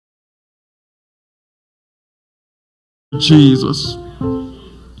Jesus.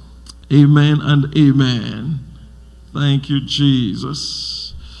 Amen and amen. Thank you,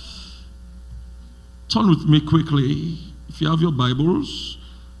 Jesus. Turn with me quickly, if you have your Bibles,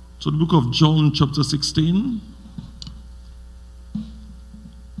 to the book of John chapter 16.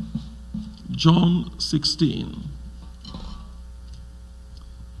 John 16.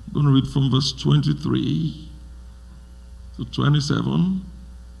 I'm going to read from verse 23 to 27.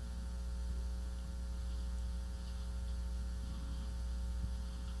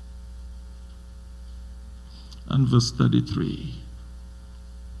 And verse 33.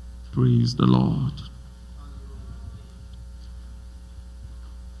 Praise the Lord.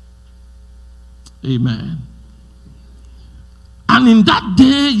 Amen. And in that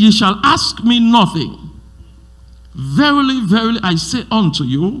day ye shall ask me nothing. Verily, verily, I say unto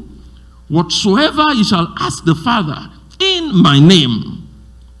you, whatsoever ye shall ask the Father in my name,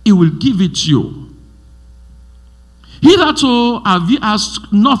 he will give it you. Hitherto have ye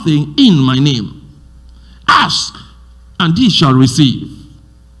asked nothing in my name. Ask, and ye shall receive,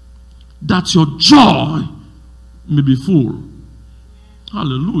 that your joy may be full.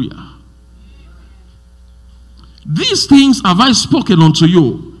 Hallelujah. These things have I spoken unto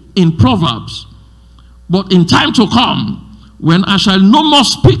you in Proverbs, but in time to come, when I shall no more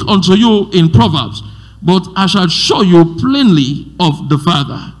speak unto you in Proverbs, but I shall show you plainly of the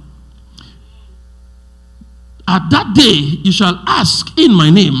Father. At that day you shall ask in my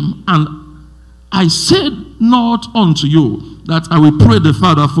name, and I said not unto you that I will pray the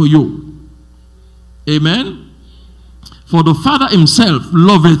Father for you. Amen. For the Father himself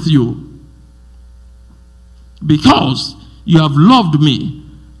loveth you, because you have loved me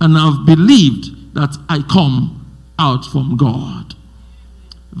and have believed that I come out from God.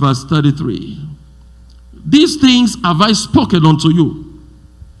 Verse 33. These things have I spoken unto you,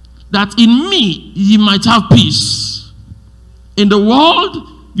 that in me ye might have peace. In the world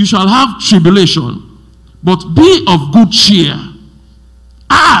you shall have tribulation, but be of good cheer.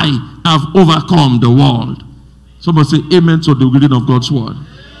 I have overcome the world. Somebody say amen to the reading of God's word.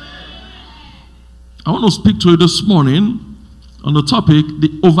 I want to speak to you this morning on the topic,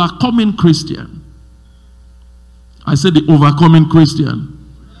 the overcoming Christian. I said the overcoming Christian.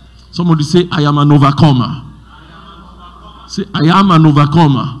 Somebody say, I am an overcomer. Say, I am an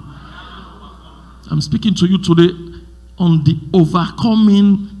overcomer. I'm speaking to you today on the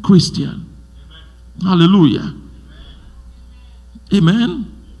overcoming Christian. Hallelujah. Amen.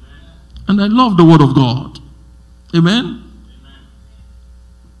 And I love the word of God. Amen.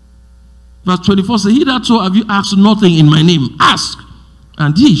 Verse 24 says, hitherto have you asked nothing in my name. Ask,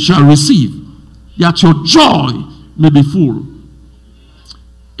 and ye shall receive, that your joy may be full.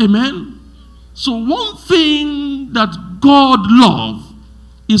 Amen. So one thing that God loves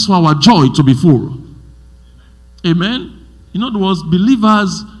is for our joy to be full. Amen. In other words,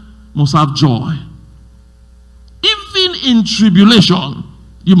 believers must have joy. Even in tribulation,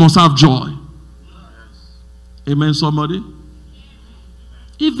 you must have joy. Amen, somebody?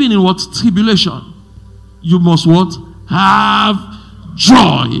 Even in what? Tribulation, you must what? Have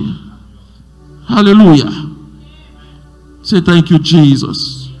joy. Hallelujah. Say thank you,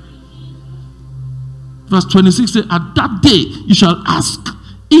 Jesus. Verse 26 says, at that day you shall ask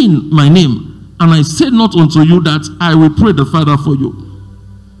in my name, and I said not unto you that I will pray the Father for you.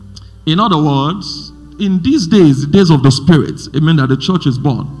 In other words, in these days, the days of the Spirit, amen, that the church is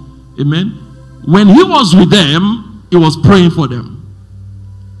born, amen, when he was with them, he was praying for them.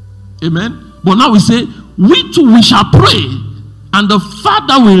 Amen. But now we say, we too, we shall pray, and the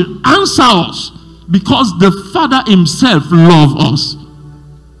Father will answer us, because the Father himself loves us.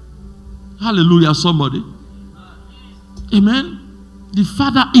 Hallelujah, somebody. Amen. The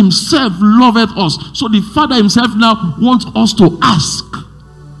Father himself loveth us. So the Father himself now wants us to ask,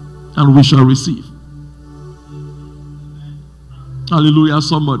 and we shall receive. Hallelujah,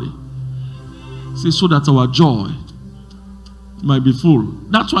 somebody. Say, so that our joy might be full.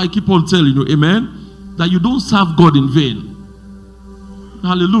 That's why I keep on telling you, amen, that you don't serve God in vain.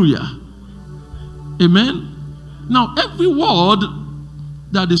 Hallelujah. Amen. Now, every word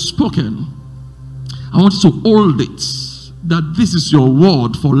that is spoken, I want you to hold it, that this is your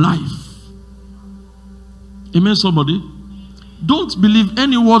word for life. Amen, somebody. Don't believe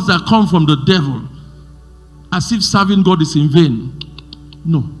any words that come from the devil as if serving God is in vain.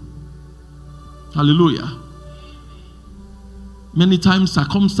 No. Hallelujah. Many times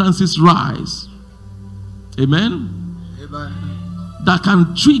circumstances rise. Amen. Amen. That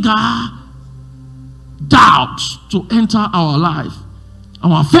can trigger doubt to enter our life.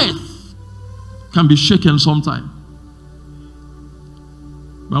 Our faith can be shaken sometime.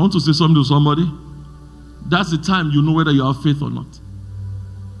 But I want to say something to somebody. That's the time you know whether you have faith or not.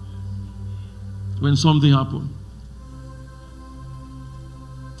 When something happens.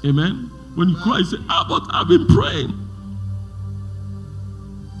 Amen. When you cry, you say, but I've been praying.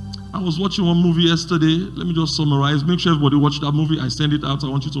 I was watching one movie yesterday. Let me just summarize. Make sure everybody watch that movie. I send it out. I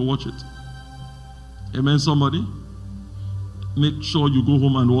want you to watch it. Amen, somebody. Make sure you go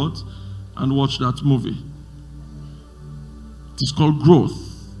home and what? And watch that movie. It is called Growth.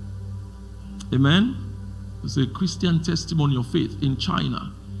 Amen. It's a Christian testimony of faith in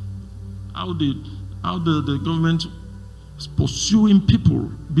China. How the government is pursuing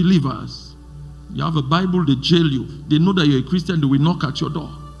people, believers. You have a Bible, they jail you. They know that you're a Christian, they will knock at your door.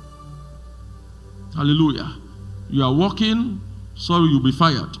 Hallelujah. You are walking, sorry, you'll be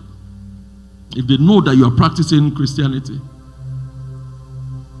fired. If they know that you are practicing Christianity.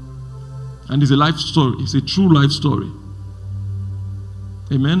 And it's a life story. It's a true life story.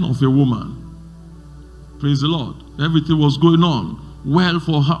 Amen. Of a woman. Praise the Lord. Everything was going on well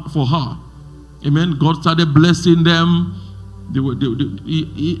for her. Amen. God started blessing them.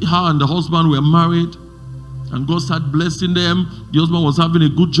 Her and the husband were married. And God started blessing them. The husband was having a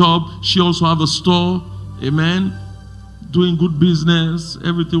good job. She also had a store. Amen. Doing good business.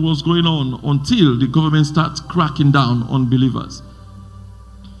 Everything was going on until the government started cracking down on believers.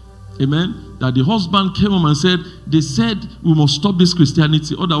 Amen. That the husband came home and said, they said we must stop this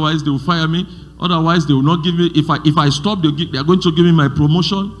Christianity, otherwise they will fire me, otherwise they will not give me, if I stop, they are going to give me my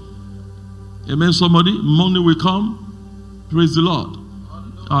promotion. Amen, somebody. Money will come. Praise the Lord.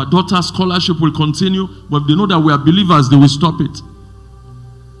 Our daughter's scholarship will continue, but if they know that we are believers, they will stop it.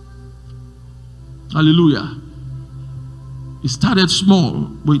 Hallelujah. It started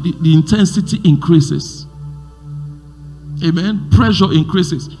small, but the intensity increases. Amen. Pressure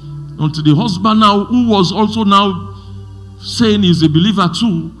increases. Until the husband now, who was also now saying he's a believer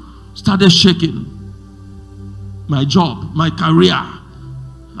too, started shaking. My job, my career,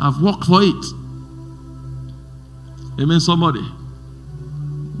 I've worked for it. Amen, somebody.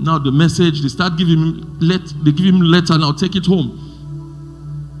 Now the message, they start giving him, they give him a letter now, take it home.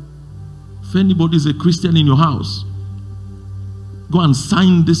 If anybody is a Christian in your house, go and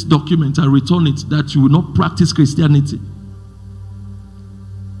sign this document and return it that you will not practice Christianity.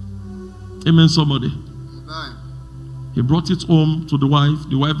 Amen, somebody. Amen. He brought it home to the wife.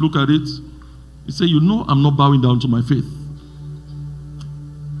 The wife looked at it. He said, you know I'm not bowing down to my faith.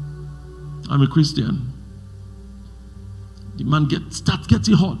 I'm a Christian. The man starts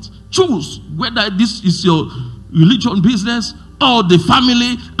getting hot. Choose whether this is your religion business or the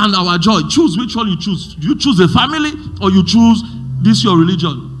family and our joy. Choose which one you choose. You choose the family or you choose this your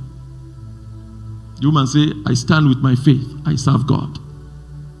religion. The woman say, I stand with my faith. I serve God.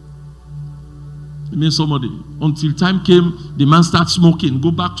 It means somebody. Until time came, the man starts smoking.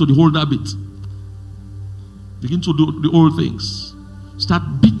 Go back to the old habit. Begin to do the old things. Start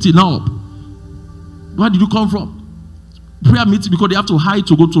beating up. Where did you come from? Prayer meeting, because they have to hide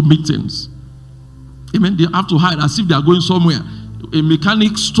to go to meetings. Amen. They have to hide as if they are going somewhere. A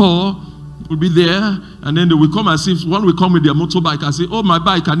mechanic store will be there, and then they will come as if one will come with their motorbike and say, oh, my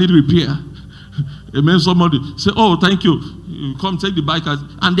bike, I need repair. Amen. Somebody say, oh, thank you. You come take the bike.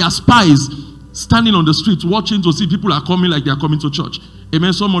 And they are spies standing on the street watching to see people are coming like they are coming to church.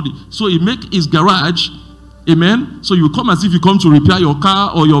 Amen. Somebody. So he make his garage. Amen. So you come as if you come to repair your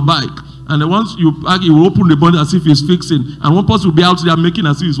car or your bike. And then once you park, he will open the bonnet as if he's fixing. And one person will be out there making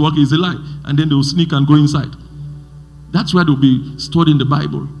as if he's working. It's a lie. And then they will sneak and go inside. That's where they'll be studying the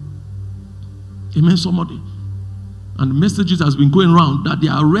Bible. Amen, somebody. And the messages has been going around that they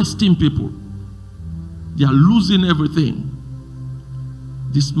are arresting people. They are losing everything.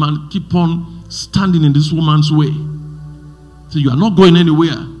 This man keep on standing in this woman's way. So you are not going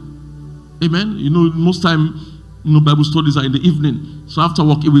anywhere. Amen. You know, most time, Bible studies are in the evening. So after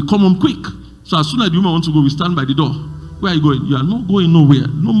work, it will come home quick. So as soon as the woman wants to go, we stand by the door. Where are you going? You are not going nowhere.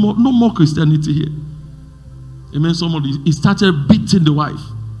 No more Christianity here. Amen. Somebody, he started beating the wife.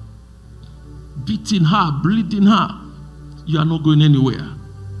 Beating her, bleeding her. You are not going anywhere.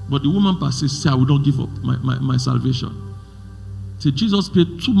 But the woman persists, say, I will not give up my salvation. Say, Jesus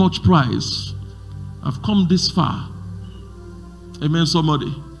paid too much price. I've come this far. Amen,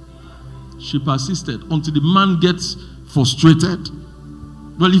 somebody. She persisted until the man gets frustrated.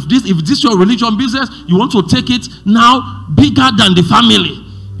 Well, if this is your religion business, you want to take it now bigger than the family.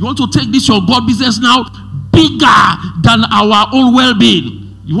 You want to take this your God business now bigger than our own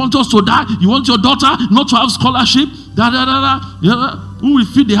well-being. You want us to die? You want your daughter not to have scholarship? Who will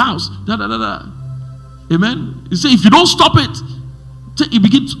feed the house? Amen. He said, if you don't stop it, he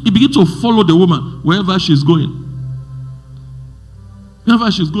begin to follow the woman wherever she's going.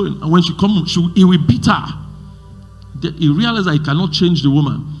 Wherever she's going, and when she comes, he will beat her. Then he realized that he cannot change the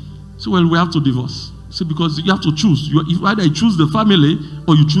woman. So, well, we have to divorce. See, because you have to choose. Either you choose the family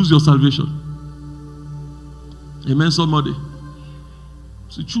or you choose your salvation. Amen, somebody.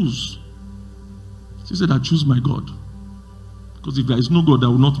 So choose. She said, I choose my God. Because if there is no God, there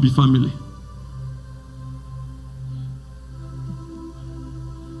will not be family.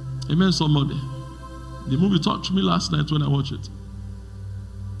 Amen, somebody. The movie touched me last night when I watched it.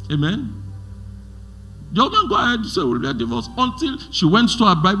 Amen. The woman go ahead and say we'll get divorced until she went to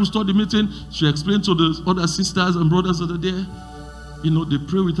her Bible study meeting. She explained to the other sisters and brothers that are there. You know, they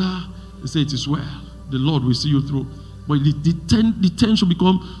pray with her. They say it is well. The Lord will see you through. But the tension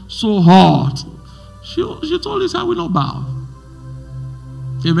become so hot. She told us, I will not bow.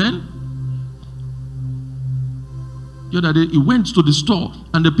 Amen. The other day, he went to the store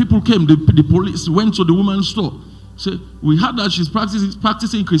and the people came. The police went to the woman's store. Say, we heard that she's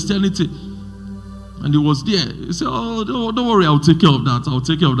practicing Christianity. And he was there. He said, oh, don't worry, I'll take care of that. I'll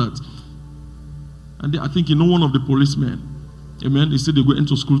take care of that. And I think one of the policemen, amen, he said they went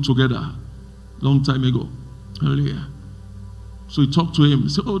to school together long time ago. Hallelujah. So he talked to him. He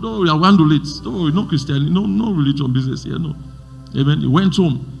said, oh, don't worry, I'll handle it. Don't worry, no Christianity, no religion business here, no. Amen. He went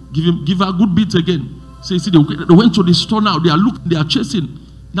home, give her a good beat again. So you see, they went to the store now. They are looking, they are chasing.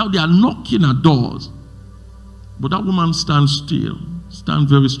 Now they are knocking at doors. But that woman stands still, stand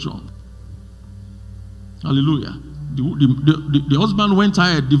very strong. Hallelujah. The husband went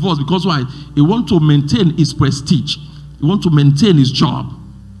ahead, divorced, because why? He wants to maintain his prestige. He wants to maintain his job.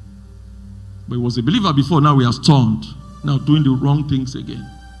 But he was a believer before, now he has turned. Now doing the wrong things again.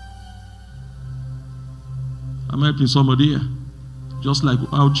 Am I helping somebody here? Just like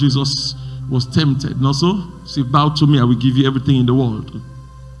how Jesus was tempted, not so? Say, bow to me, I will give you everything in the world.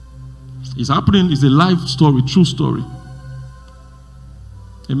 It's happening, it's a life story, true story.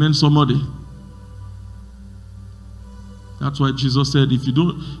 Amen, somebody. That's why Jesus said,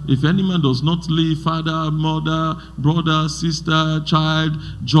 if any man does not leave father, mother, brother, sister, child,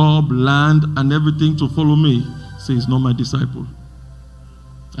 job, land, and everything to follow me, say he's not my disciple.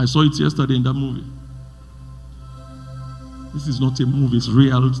 I saw it yesterday in that movie. This is not a movie, it's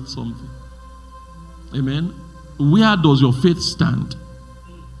real something. Amen. Where does your faith stand?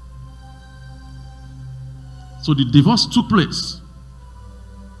 So the divorce took place.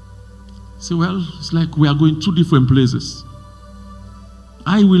 Say, well, it's like we are going two different places.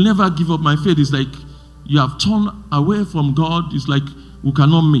 I will never give up my faith. It's like you have turned away from God. It's like we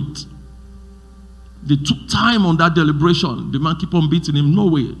cannot meet. They took time on that deliberation. The man keep on beating him. No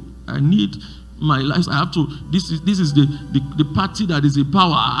way. I need my life. I have to. This is the party that is in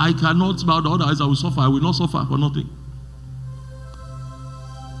power. I cannot bow down. Otherwise I will suffer. I will not suffer for nothing.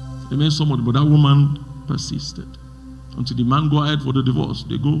 Amen. Somebody, but that woman persisted until the man go ahead for the divorce.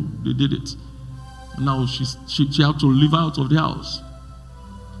 They go. They did it. And now she had to live out of the house.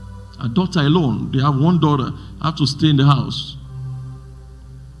 A daughter alone. They have one daughter. Have to stay in the house.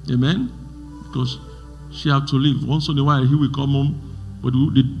 Amen. Because she had to leave. Once in a while he will come home. But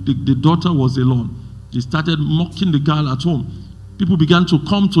the daughter was alone. They started mocking the girl at home. People began to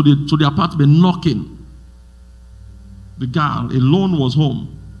come to the apartment knocking. The girl alone was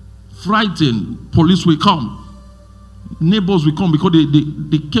home. Frightened. Police will come. Neighbors will come because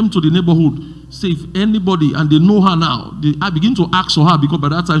they came to the neighborhood. Say if anybody, and they know her now. I begin to ask for her because by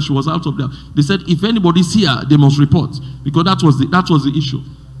that time she was out of there. They said if anybody see her, they must report. Because that was the issue.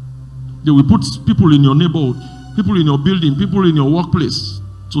 They will put people in your neighborhood, people in your building, people in your workplace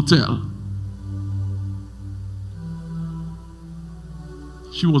to tell.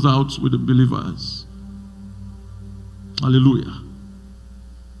 She was out with the believers. Hallelujah.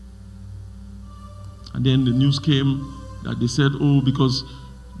 And then the news came that they said, oh, because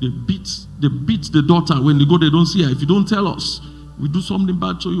they beat the daughter. When they go, they don't see her. If you don't tell us, we do something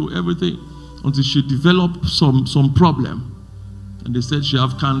bad to you, everything. Until she developed some problem. And they said she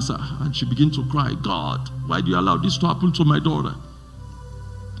have cancer. And she began to cry, God, why do you allow this to happen to my daughter?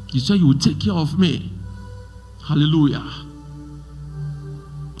 You said you will take care of me. Hallelujah.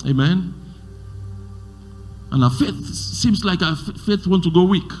 Amen. And her faith seems like her faith wants to go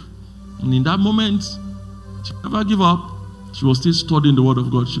weak. And in that moment, she never gave up. She was still studying the word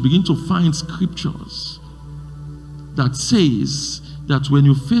of God. She began to find scriptures that says that when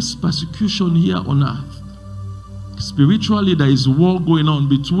you face persecution here on earth, spiritually there is war going on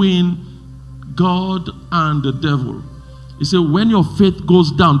between God and the devil. He said when your faith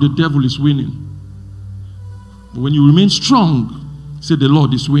goes down, the devil is winning. But when you remain strong, he said the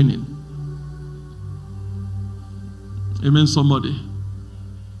Lord is winning. Amen, somebody.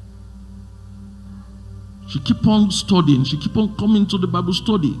 She keep on studying. She keep on coming to the Bible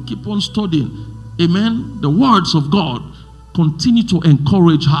study. Keep on studying. Amen. The words of God continue to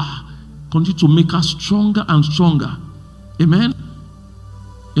encourage her. Continue to make her stronger and stronger. Amen.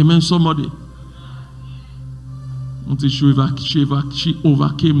 Amen, somebody. Until she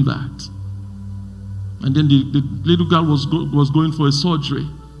overcame that. And then the little girl was going for a surgery.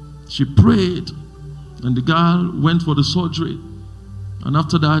 She prayed. And the girl went for the surgery. And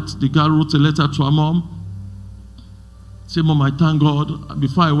after that, the girl wrote a letter to her mom. Say, Mom, I thank God.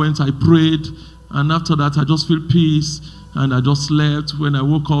 Before I went, I prayed. And after that, I just feel peace. And I just slept. When I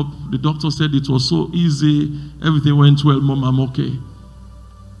woke up, the doctor said it was so easy. Everything went well. Mom, I'm okay.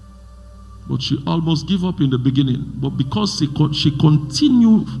 But she almost gave up in the beginning. But because she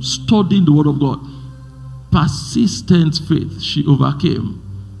continued studying the Word of God, persistent faith, she overcame.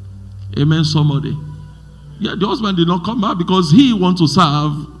 Amen, somebody. Yeah, the husband did not come back because he wants to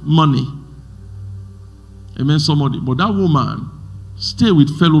serve money. Amen, somebody. But that woman stayed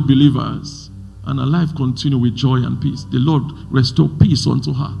with fellow believers and her life continued with joy and peace. The Lord restored peace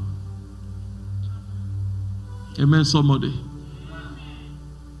unto her. Amen, somebody.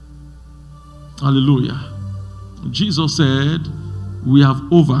 Hallelujah. Jesus said, we have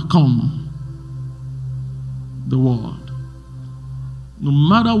overcome the world. No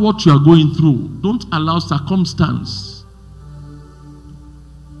matter what you are going through, don't allow circumstance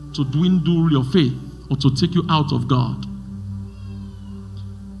to dwindle your faith or to take you out of God.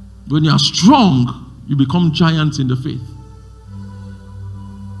 When you are strong, you become giants in the faith.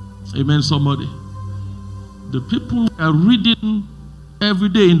 Amen, somebody. The people are reading every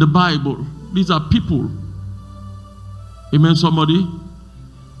day in the Bible. These are people, amen, somebody,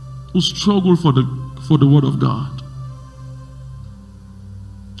 who struggle for the Word of God.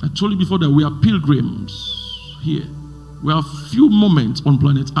 I told you before that we are pilgrims here. We have few moments on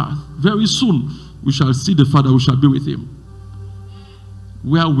planet Earth. Very soon, we shall see the Father, we shall be with Him.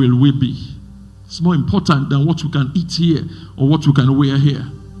 Where will we be? It's more important than what you can eat here or what you can wear here.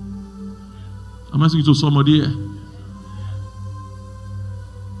 Am I speaking to somebody here?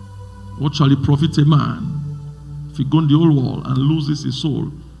 What shall it profit a man if he go in the whole world and loses his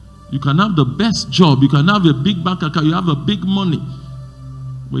soul? You can have the best job, you can have a big bank account, you have a big money.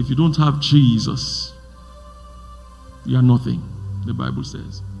 But if you don't have Jesus, you are nothing, the Bible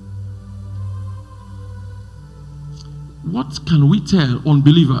says. What can we tell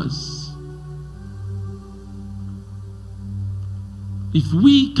unbelievers? If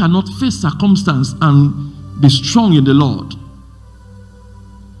we cannot face circumstance and be strong in the Lord,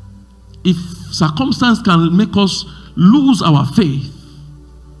 if circumstance can make us lose our faith,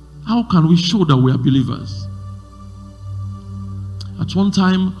 how can we show that we are believers? At one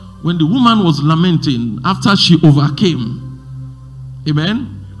time, when the woman was lamenting after she overcame,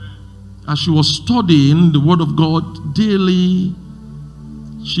 amen, as she was studying the Word of God daily,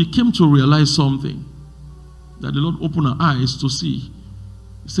 she came to realize something, that the Lord opened her eyes to see.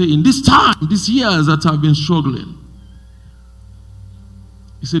 Say, in this time, these years that I've been struggling,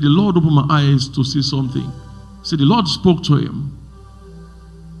 he said, the Lord opened my eyes to see something. He said, the Lord spoke to him.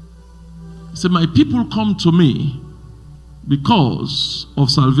 He said, my people come to me because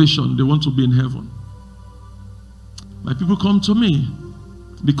of salvation. They want to be in heaven. My people come to me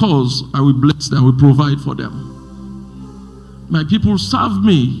because I will bless them, I will provide for them. My people serve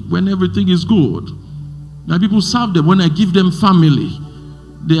me when everything is good. My people serve them when I give them family.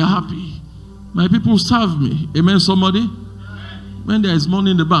 They are happy. My people serve me. Amen, somebody? When there is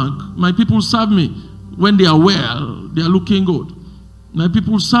money in the bank. My people serve me when they are well. They are looking good. My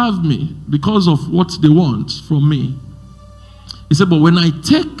people serve me because of what they want from me. He said, but when I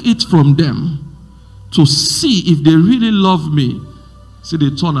take it from them to see if they really love me, see, they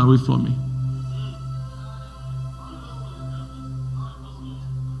turn away from me.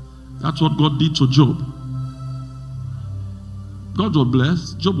 That's what God did to Job. God was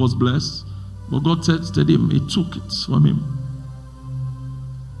blessed. Job was blessed. But God tested him. He took it from him.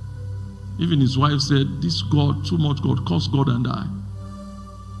 Even his wife said, this God, too much God, curse God and die.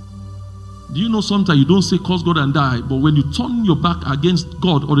 Do you know sometimes you don't say curse God and die, but when you turn your back against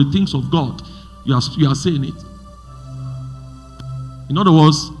God or the things of God, you are saying it. In other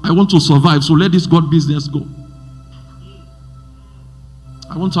words, I want to survive, so let this God business go.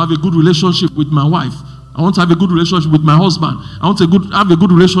 I want to have a good relationship with my wife. I want to have a good relationship with my husband. I want to have a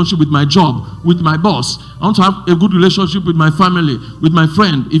good relationship with my job, with my boss. I want to have a good relationship with my family, with my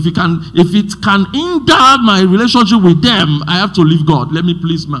friend. If it can hinder my relationship with them, I have to leave God. Let me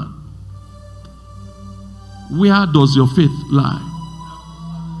please man. Where does your faith lie?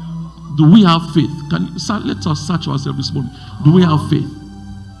 Do we have faith? Let us search ourselves this morning. Do we have faith?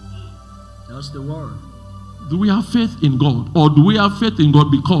 That's the word. Do we have faith in God? Or do we have faith in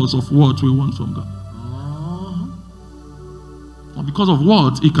God because of what we want from God? Or because of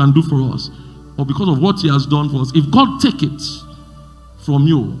what He can do for us? Or because of what He has done for us? If God take it from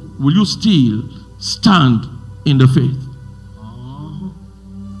you, will you still stand in the faith?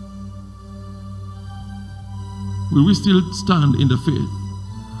 Will we still stand in the faith?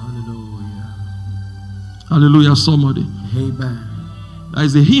 Hallelujah. Hallelujah, somebody. Amen. There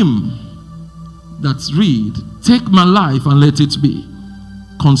is a hymn that's read, take my life and let it be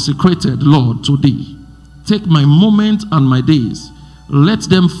consecrated, Lord, to Thee. Take my moment and my days, let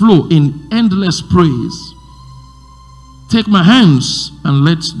them flow in endless praise. Take my hands and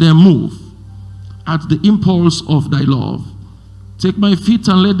let them move at the impulse of Thy love. Take my feet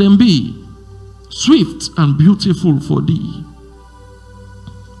and let them be swift and beautiful for Thee.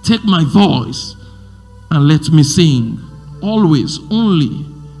 Take my voice and let me sing always only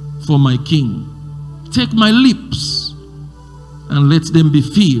for my King. Take my lips and let them be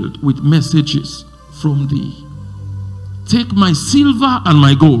filled with messages from Thee. Take my silver and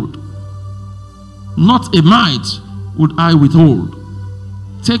my gold, not a mite would I withhold.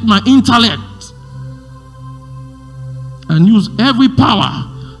 Take my intellect and use every power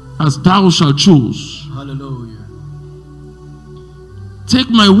as Thou shalt choose. Hallelujah. Take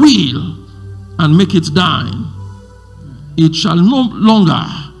my will and make it Thine. It shall no longer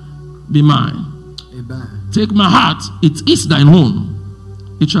be mine. Amen. Take my heart, it is Thine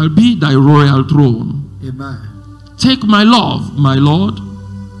own. It shall be Thy royal throne. Amen. Take my love, my Lord,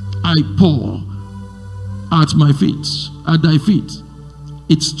 I pour at my feet, at Thy feet.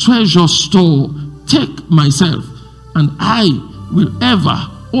 Its treasure store, take myself, and I will ever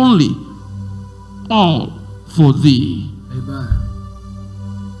only all for Thee. Amen.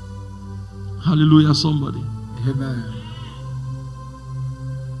 Hallelujah, somebody. Amen.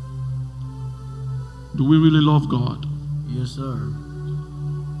 Do we really love God? Yes, sir.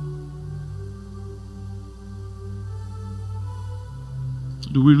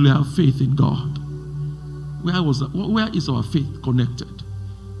 Do we really have faith in God? Where is our faith connected?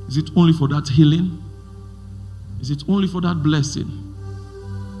 Is it only for that healing? Is it only for that blessing?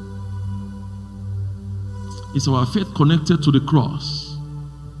 Is our faith connected to the cross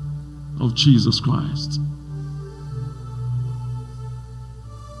of Jesus Christ?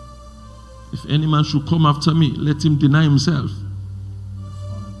 If any man should come after me, let him deny himself.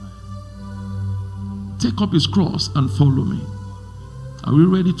 Take up his cross and follow me. Are we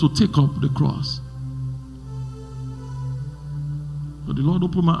ready to take up the cross? But the Lord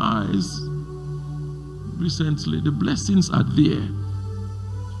opened my eyes recently. The blessings are there.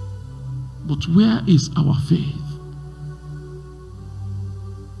 But where is our faith?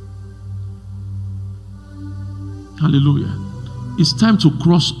 Hallelujah. It's time to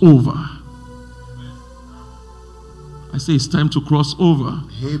cross over. I say it's time to cross over.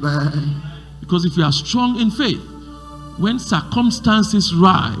 Amen. Because if you are strong in faith, when circumstances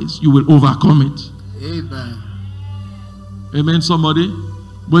rise, you will overcome it. Amen. Amen, somebody?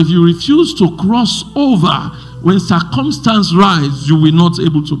 But if you refuse to cross over, when circumstances rise, you will not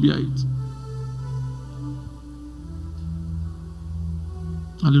able to bear it.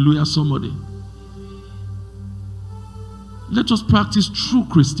 Hallelujah, somebody. Let us practice true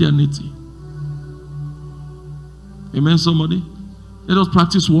Christianity. Amen, somebody? Let us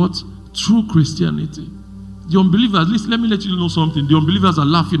practice what? True Christianity. The unbelievers, let me let you know something. The unbelievers are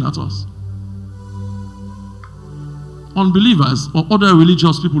laughing at us. Unbelievers or other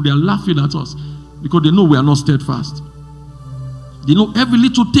religious people, they are laughing at us because they know we are not steadfast. They know every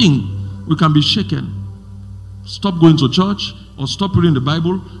little thing we can be shaken. Stop going to church, or stop reading the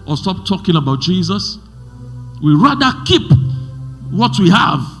Bible, or stop talking about Jesus. We rather keep what we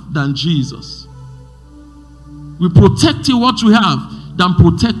have than Jesus. We protect what we have than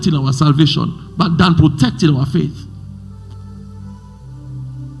protecting our salvation, but than protecting our faith.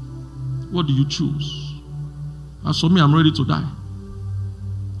 What do you choose? As for me, I'm ready to die.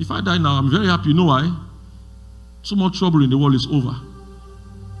 If I die now, I'm very happy. You know why? So much trouble in the world is over.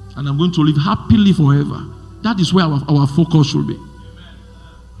 And I'm going to live happily forever. That is where our focus should be.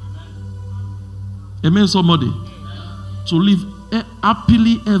 Amen, somebody? Amen. To live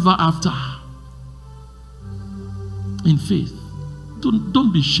happily ever after. In faith.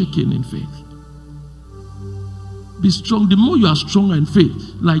 Don't be shaken in faith. Be strong. The more you are stronger in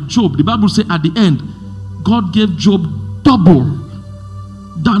faith, like Job, the Bible says at the end, God gave Job double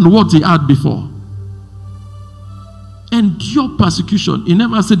than what he had before. Endure persecution. He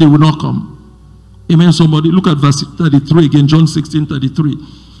never said they will not come. Amen, somebody. Look at verse 33 again, John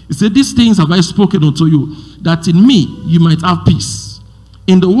 16:33. He said, these things have I spoken unto you, that in me you might have peace.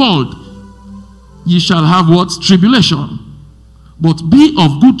 In the world ye shall have what? Tribulation. But be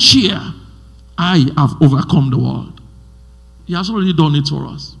of good cheer. I have overcome the world. He has already done it for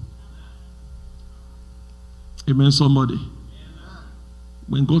us. Amen, somebody.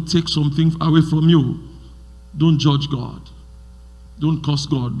 When God takes something away from you, don't judge God. Don't curse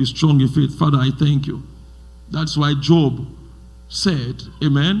God. Be strong in faith. Father, I thank you. That's why Job said,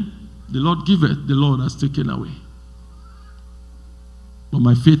 amen, the Lord giveth, the Lord has taken away. But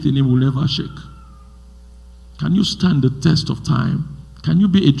my faith in him will never shake. Can you stand the test of time? Can you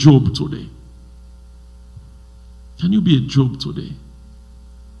be a Job today? Can you be a Job today?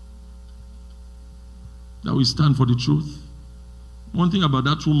 That we stand for the truth. One thing about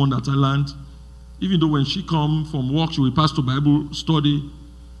that woman that I learned, even though when she come from work, she will pass to Bible study.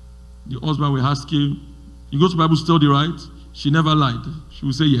 The husband will ask him, you go to Bible study, right? She never lied. She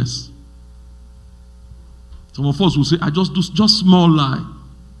will say yes. Some of us will say, I just do just small lie.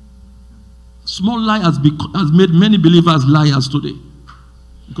 Small lie has made many believers liars today.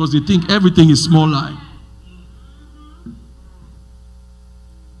 Because they think everything is small lie.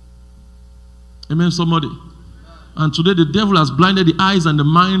 Amen, somebody. And today the devil has blinded the eyes and the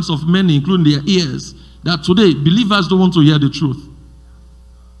minds of many, including their ears, that today believers don't want to hear the truth.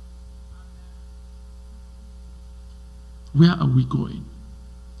 Where are we going?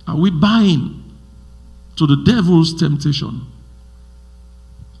 Are we buying to the devil's temptation?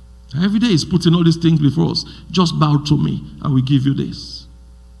 Every day he's putting all these things before us. Just bow to me, I will give you this.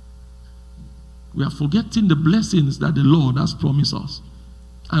 We are forgetting the blessings that the Lord has promised us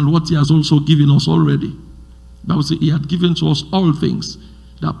and what he has also given us already. The Bible says he had given to us all things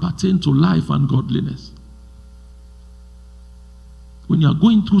that pertain to life and godliness. When you are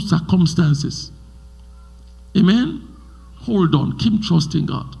going through circumstances, amen, hold on, keep trusting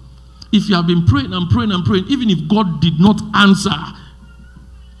God. If you have been praying and praying and praying, even if God did not answer,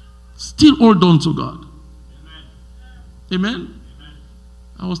 still hold on to God. Amen. Amen.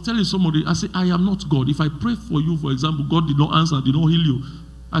 I was telling somebody, I said, I am not God. If I pray for you, for example, God did not answer, did not heal you.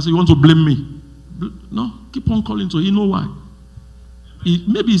 I said, you want to blame me? No, keep on calling to him. You know why?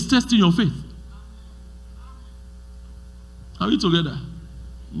 Maybe he's testing your faith. Are we together?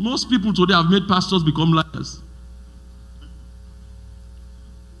 Most people today have made pastors become liars.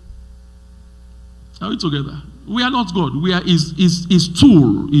 Are we together? We are not God. We are his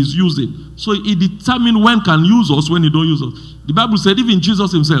tool he's using. So he determines when can use us, when he don't use us. The Bible said, even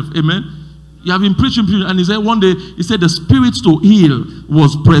Jesus himself, amen, he have been preaching, and he said one day, he said the spirit to heal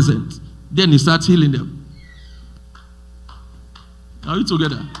was present. Then he starts healing them. Are we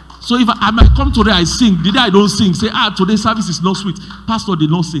together? So if I might come today, I sing. The day I don't sing, say, today's service is not sweet. Pastor did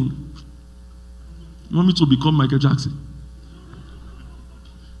not sing. You want me to become Michael Jackson?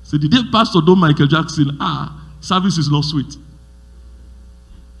 So the day pastor don't Michael Jackson, service is not sweet.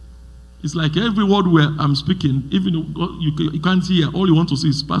 It's like every word where I'm speaking, even you can't hear, all you want to see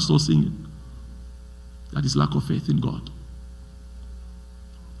is pastor singing. That is lack of faith in God.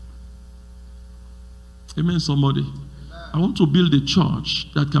 Amen, somebody. Amen. I want to build a church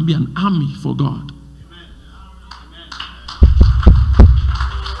that can be an army for God. Amen.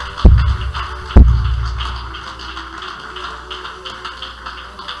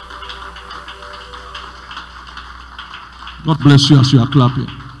 God bless you as you are clapping.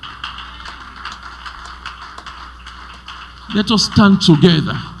 Let us stand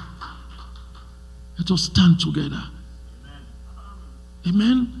together. Let us stand together.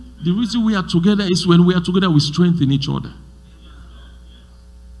 Amen. The reason we are together is when we are together, we strengthen each other.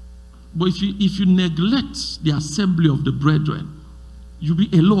 But if you neglect the assembly of the brethren, you'll be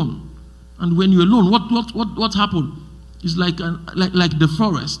alone. And when you're alone, what happened? It's like the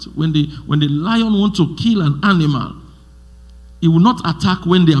forest. When the lion wants to kill an animal, it will not attack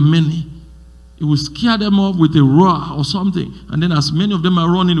when there are many. It will scare them off with a roar or something. And then as many of them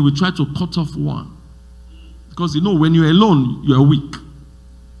are running, it will try to cut off one. Because you know, when you're alone, you are weak.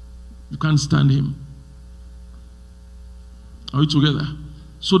 You can't stand him. Are we together?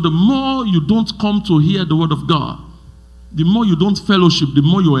 So the more you don't come to hear the word of God, the more you don't fellowship, the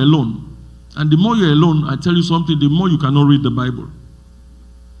more you're alone. And the more you're alone, I tell you something, the more you cannot read the Bible.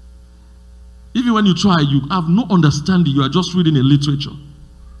 Even when you try, you have no understanding. You are just reading a literature.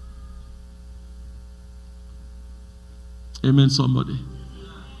 Amen, somebody.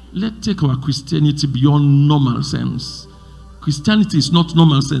 Let's take our Christianity beyond normal sense. Christianity is not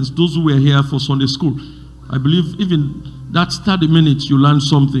normal sense. Those who were here for Sunday school, I believe even that 30 minutes you learned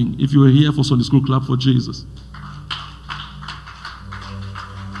something. If you were here for Sunday school, clap for Jesus.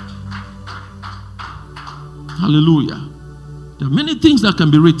 Hallelujah. There are many things that can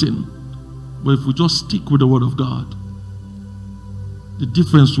be written, but if we just stick with the word of God, the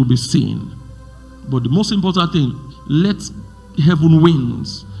difference will be seen. But the most important thing, let heaven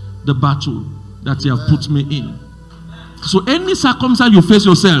wins the battle that you have put me in. So any circumstance you face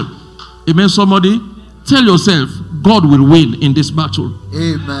yourself, amen, somebody, tell yourself, God will win in this battle.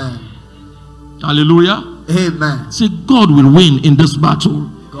 Amen. Hallelujah. Amen. Say, God will win in this battle.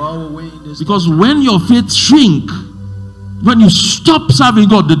 God will win in this Because battle. when your faith shrink, when you stop serving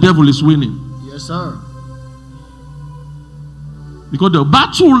God, the devil is winning. Yes, sir. Because the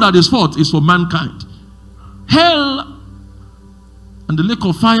battle that is fought is for mankind. Hell and the lake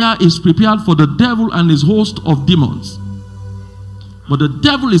of fire is prepared for the devil and his host of demons. But the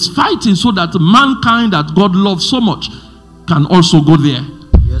devil is fighting so that mankind that God loves so much can also go there.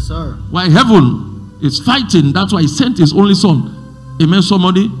 Yes, sir. Why heaven is fighting, that's why he sent his only son. Amen,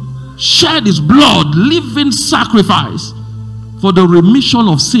 somebody. Shed his blood, living sacrifice for the remission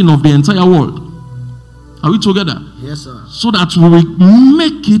of sin of the entire world. Are we together? Yes, sir. So that we will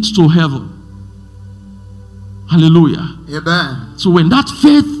make it to heaven. Hallelujah. Amen. So when that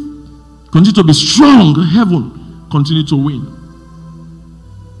faith continue to be strong, heaven continue to win.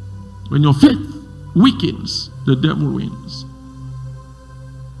 When your faith weakens, the devil wins.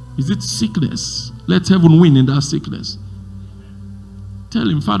 Is it sickness? Let heaven win in that sickness. Tell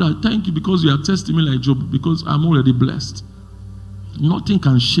him, Father, thank you because you are testing me like Job, because I'm already blessed. Nothing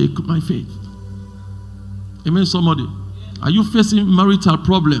can shake my faith. Amen, somebody. Are you facing marital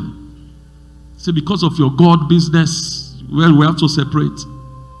problem? Say, because of your God business, well, we have to separate.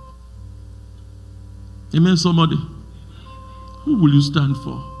 Amen, somebody. Who will you stand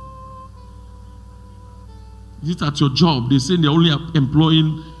for? Is it at your job? They say they're only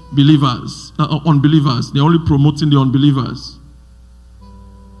employing believers, unbelievers. They're only promoting the unbelievers.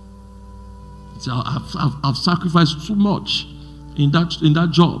 So I've sacrificed too much in that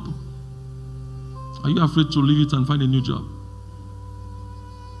job. Are you afraid to leave it and find a new job?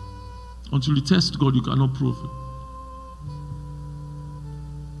 Until you test God, you cannot prove it.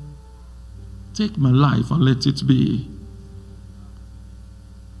 Take my life and let it be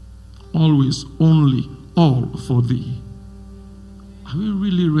always, only, all for thee. Are we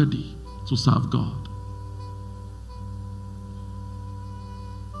really ready to serve God?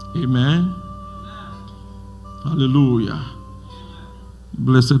 Amen. Hallelujah.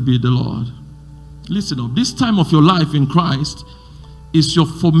 Blessed be the Lord. Listen up. This time of your life in Christ is your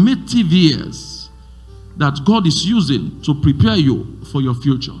formative years that God is using to prepare you for your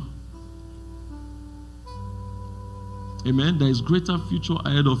future. Amen. There is greater future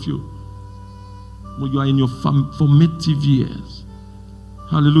ahead of you when you are in your formative years.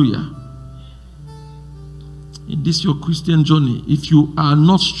 Hallelujah. In this your Christian journey, if you are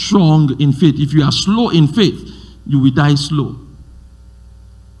not strong in faith, if you are slow in faith, you will die slow.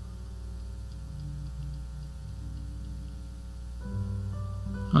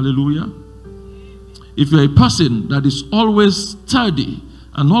 Hallelujah. If you're a person that is always tardy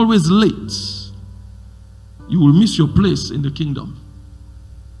and always late, you will miss your place in the kingdom.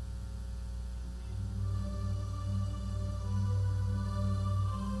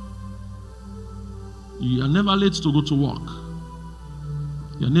 You are never late to go to work.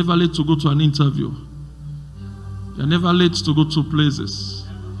 You are never late to go to an interview. You are never late to go to places.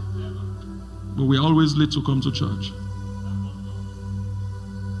 But we are always late to come to church.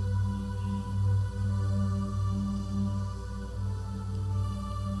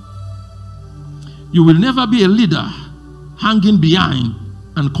 You will never be a leader hanging behind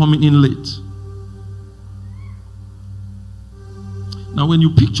and coming in late. Now, when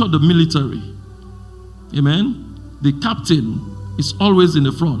you picture the military, amen, the captain is always in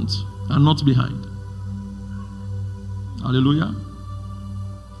the front and not behind. Hallelujah.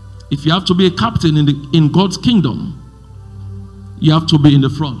 If you have to be a captain in God's kingdom, you have to be in the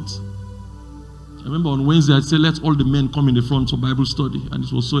front. I remember on Wednesday I said, let all the men come in the front for Bible study, and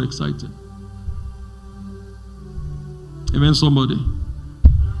it was so exciting. Amen, somebody.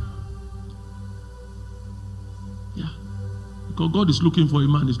 Yeah. Because God is looking for a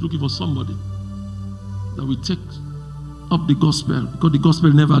man. He's looking for somebody that will take up the gospel. Because the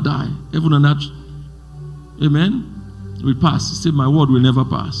gospel never die. Heaven and earth, amen, will pass. He said, my word will never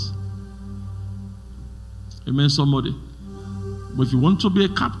pass. Amen, somebody. But if you want to be a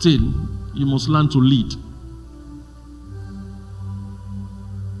captain, you must learn to lead.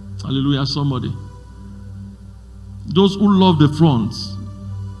 Hallelujah, somebody. Those who love the front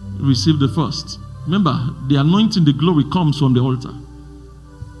receive the first. Remember, the anointing, the glory comes from the altar.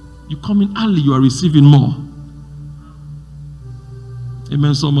 You come in early, you are receiving more.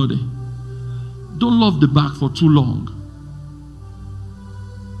 Amen, somebody. Don't love the back for too long.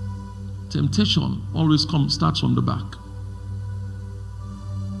 Temptation always starts from the back.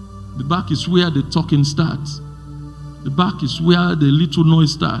 The back is where the talking starts. The back is where the little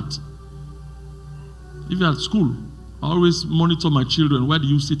noise starts. If you're at school, I always monitor my children. Where do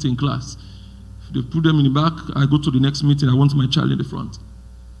you sit in class? If they put them in the back, I go to the next meeting. I want my child in the front.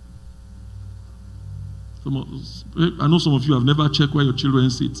 I know some of you have never checked where your children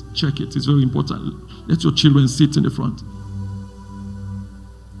sit. Check it. It's very important. Let your children sit in the front.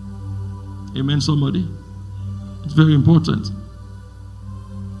 Amen, somebody? It's very important.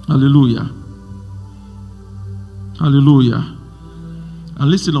 Hallelujah. Hallelujah. And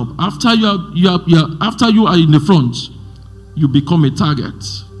listen up. After you are in the front, you become a target.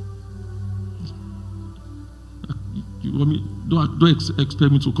 You want me? Don't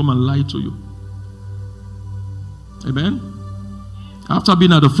expect me to come and lie to you. Amen. After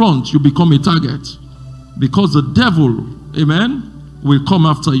being at the front, you become a target, because the devil, amen, will come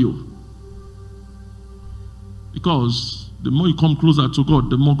after you. Because the more you come closer to God,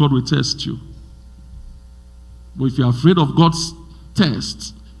 the more God will test you. But if you're afraid of God's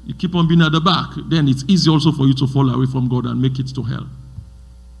test, you keep on being at the back, then it's easy also for you to fall away from God and make it to hell.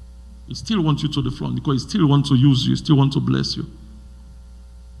 He still wants you to the front because he still wants to use you, he still wants to bless you.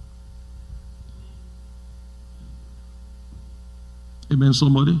 Amen,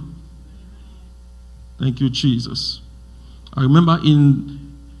 somebody? Thank you, Jesus. I remember in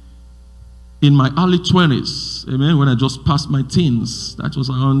my early 20s, amen, when I just passed my teens, that was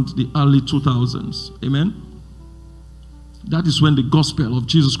around the early 2000s, amen. That is when the gospel of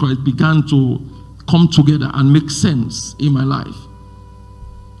Jesus Christ began to come together and make sense in my life.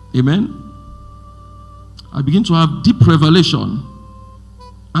 Amen. I began to have deep revelation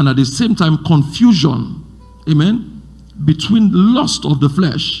and at the same time confusion, amen, between lust of the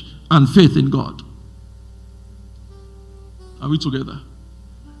flesh and faith in God. Are we together?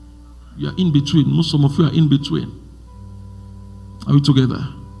 You are in between. Most of you are in between. Are we together?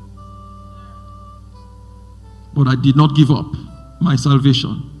 But I did not give up my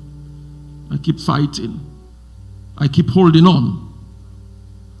salvation. I keep fighting. I keep holding on.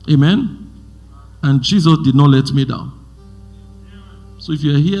 Amen? And Jesus did not let me down. So if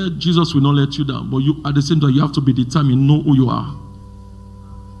you're here, Jesus will not let you down. But you, at the same time, you have to be determined, know who you are.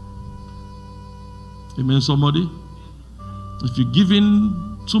 Amen, somebody? If you're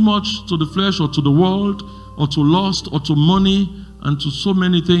giving too much to the flesh or to the world or to lust or to money and to so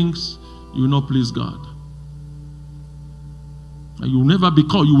many things, you will not please God. And you will never be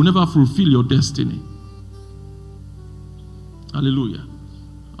called, you will never fulfill your destiny. Hallelujah.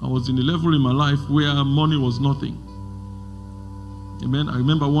 I was in a level in my life where money was nothing. Amen. I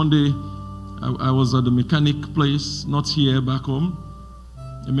remember one day I was at the mechanic place, not here, back home.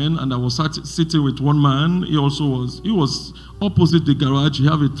 Amen. And I was sitting with one man. He was opposite the garage. He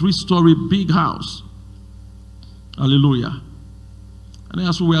had a 3-story big house. Hallelujah. And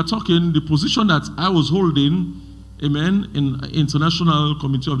as we were talking, the position that I was holding, amen, in International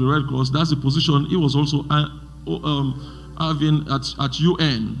Committee of the Red Cross, that's the position he was also having at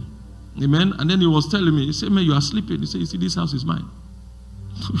UN. Amen. And then he was telling me, he said, man, you are sleeping. He said, you see, this house is mine.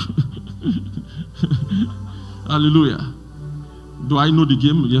 Hallelujah. Do I know the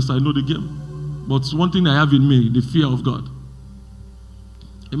game? Yes, I know the game. But one thing I have in me, the fear of God.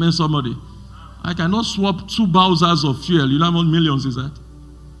 Amen, somebody. I cannot swap 2 Bowsers of fuel. You know how many millions is that?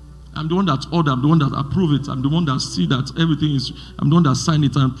 I'm the one that order. I'm the one that approve it. I'm the one that see that everything is. I'm the one that sign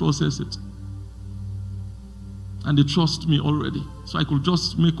it and process it. And they trust me already. So I could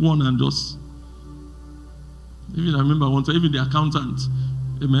just make one and just. Even I remember one time, even the accountant,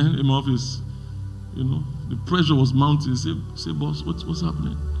 amen, in my office, you know, the pressure was mounting. Say, boss, what's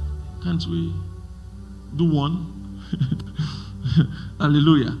happening? Can't we do one?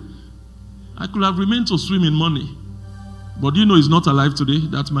 Hallelujah. I could have remained to swim in money. But you know he's not alive today.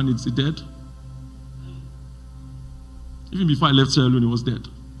 That man is dead. Even before I left Sierra Leone, he was dead.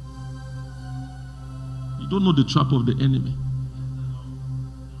 You don't know the trap of the enemy.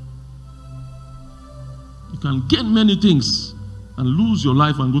 You can gain many things and lose your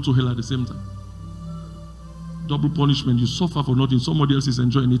life and go to hell at the same time. Double punishment. You suffer for nothing. Somebody else is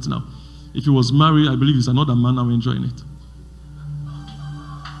enjoying it now. If he was married, I believe it's another man now enjoying it.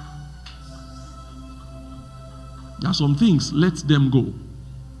 There are some things, let them go.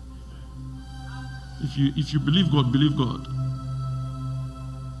 If you believe God, believe God.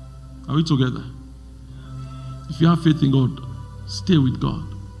 Are we together? If you have faith in God, stay with God.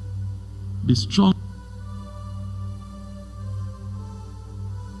 Be strong.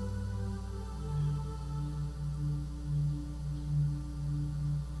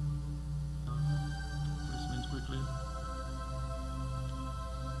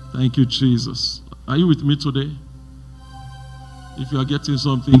 Thank you, Jesus. Are you with me today? If you are getting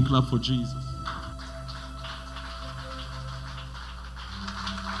something, clap for Jesus.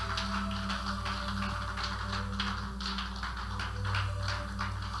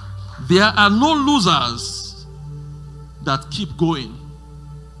 There are no losers that keep going.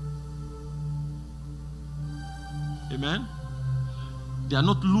 Amen. They are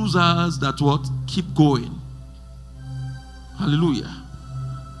not losers that what? Keep going. Hallelujah.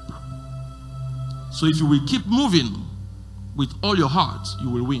 So if you will keep moving with all your heart, you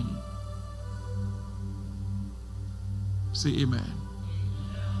will win. Say amen.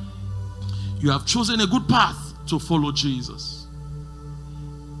 You have chosen a good path to follow Jesus.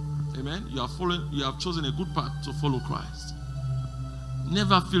 Amen. You have chosen a good path to follow Christ.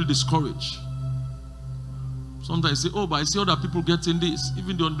 Never feel discouraged. Sometimes you say, oh, but I see other people getting this.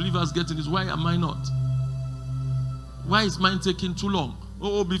 Even the unbelievers getting this. Why am I not? Why is mine taking too long?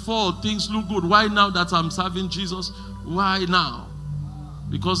 Oh, before things look good. Why now that I'm serving Jesus? Why now?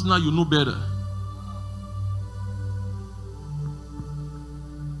 Because now you know better.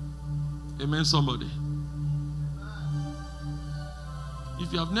 Amen, somebody.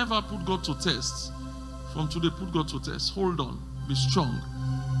 If you have never put God to test, from today put God to test. Hold on. Be strong.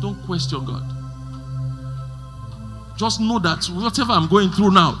 Don't question God. Just know that whatever I'm going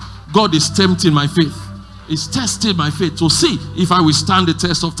through now, God is tempting my faith. He's testing my faith to see if I will stand the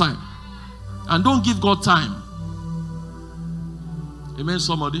test of time. And don't give God time. Amen,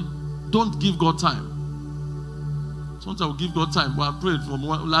 somebody. Don't give God time. Sometimes we give God time. But I prayed from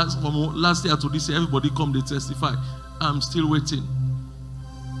last year to this year, everybody come, they testify. I'm still waiting.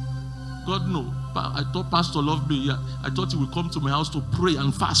 God no. I thought Pastor loved me. Yeah. I thought he would come to my house to pray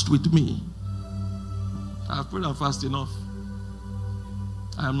and fast with me. I've prayed and fasted enough.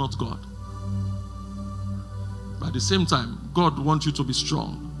 I am not God. But at the same time, God wants you to be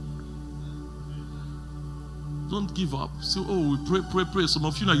strong. Don't give up. Say, oh, we pray. Some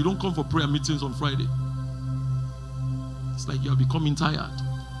of you now, you don't come for prayer meetings on Friday. It's like you are becoming tired.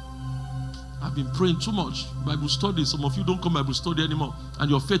 I've been praying too much. Bible study. Some of you don't come Bible study anymore. And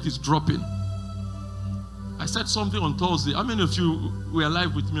your faith is dropping. I said something on Thursday. How many of you were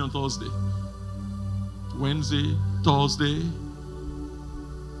live with me on Thursday? Wednesday, Thursday.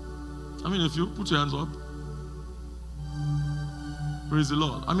 How many of you? Put your hands up. Praise the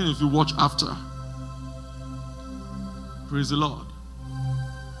Lord. How many of you watch after? Praise the Lord.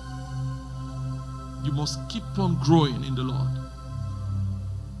 You must keep on growing in the Lord.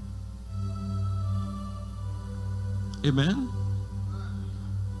 Amen.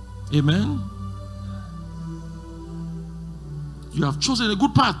 Amen. You have chosen a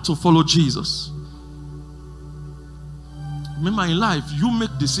good path to follow Jesus. Remember, in life, you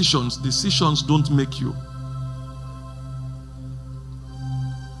make decisions. Decisions don't make you.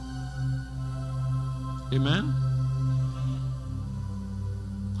 Amen.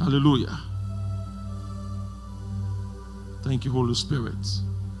 Hallelujah. Thank you, Holy Spirit.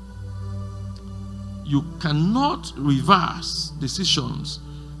 You cannot reverse decisions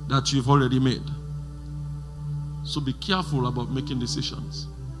that you've already made. So be careful about making decisions.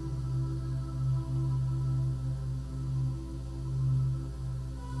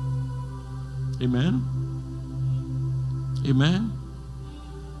 Amen. Amen.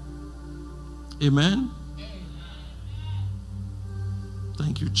 Amen.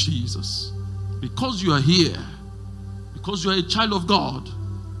 Thank you, Jesus. Because you are here, because you are a child of God,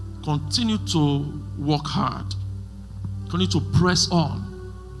 continue to work hard. Continue to press on.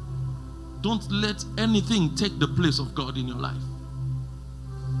 Don't let anything take the place of God in your life.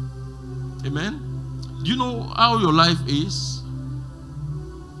 Amen. Do you know how your life is?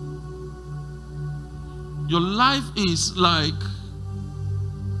 Your life is like,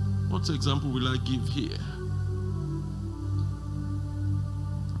 what example will I give here?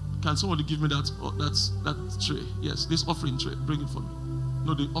 Can somebody give me that tray? Yes, this offering tray. Bring it for me.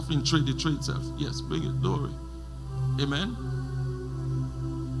 No, the offering tray, the tray itself. Yes, bring it. Don't worry. Amen.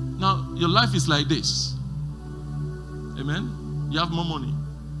 Now, your life is like this. Amen. You have more money.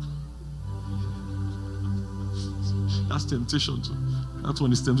 That's temptation too. That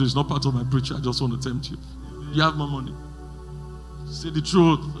one is temptation. It's not part of my preaching. I just want to tempt you. You have more money. Say the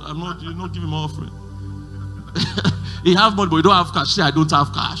truth. You're not giving more offering. He have money, but you don't have cash. Say, I don't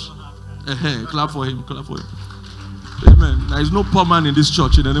have cash. Clap for him. Clap for him. Amen. There is no poor man in this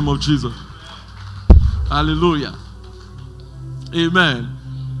church in the name of Jesus. Hallelujah. Amen.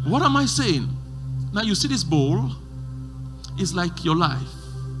 What am I saying? Now you see this bowl. It's like your life.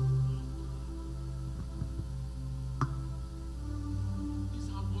 This is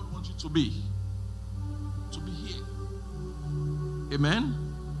how God wants you to be. To be here. Amen.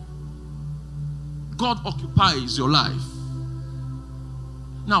 God occupies your life.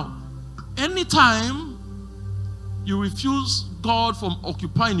 Now, anytime you refuse God from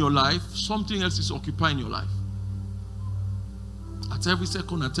occupying your life, something else is occupying your life. At every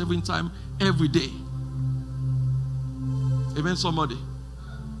second, at every time, every day. Amen, somebody.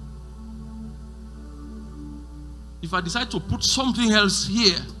 If I decide to put something else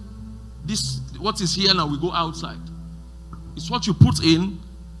here, this what is here now will go outside. It's what you put in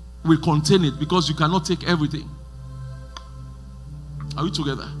will contain it, because you cannot take everything. Are we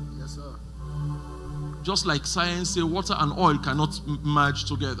together? Yes, sir. Just like science say, water and oil cannot merge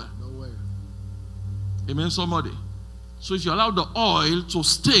together. No way. Amen, somebody. So if you allow the oil to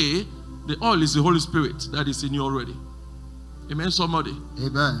stay, the oil is the Holy Spirit that is in you already. Amen, somebody.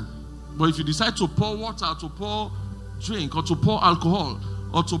 Amen. But if you decide to pour water, to pour drink, or to pour alcohol,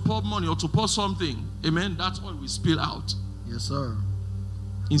 or to pour money, or to pour something, amen, that oil will spill out. Yes, sir.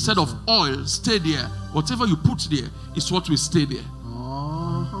 Instead of oil, stay there. Whatever you put there is what will stay there.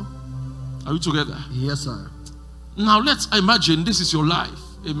 Are we together? Yes, sir. Now let's imagine this is your life.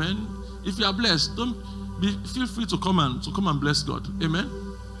 Amen. If you are blessed, feel free to come and bless God. Amen.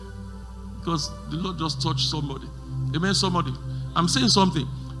 Because the Lord just touched somebody. Amen, somebody. I'm saying something.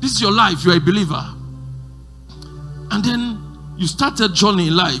 This is your life. You are a believer. And then you start a journey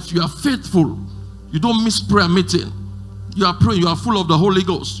in life. You are faithful. You don't miss prayer meeting. You are praying. You are full of the Holy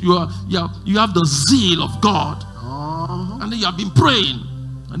Ghost. You have the zeal of God. And then you have been praying.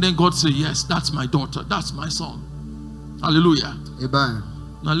 And then God says, yes, that's my daughter. That's my son. Hallelujah. Amen.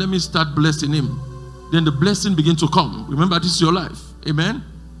 Now let me start blessing him. Then the blessing begin to come. Remember, this is your life. Amen.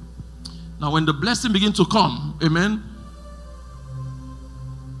 Now when the blessing begin to come, amen,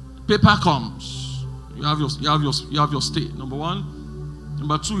 paper comes. You have your stay. Number one.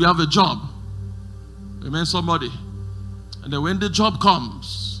 Number two, you have a job. Amen, somebody. And then when the job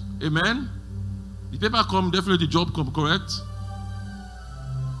comes, amen, the paper comes, definitely the job comes, correct?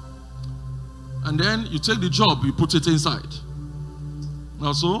 And then you take the job, you put it inside.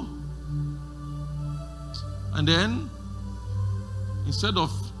 Also, and then instead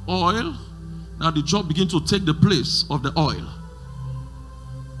of oil, now the job begins to take the place of the oil.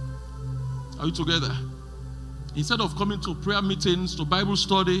 Are you together? Instead of coming to prayer meetings, to Bible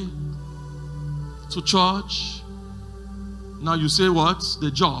study, to church, now you say what?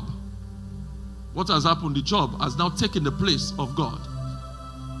 The job. What has happened? The job has now taken the place of God.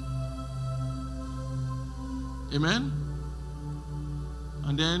 Amen?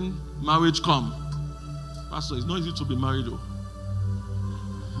 And then marriage come. Pastor, it's not easy to be married though.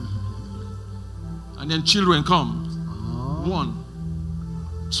 And then children come.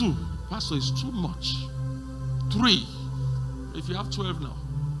 1, 2. Pastor, it's too much. 3. If you have 12 now.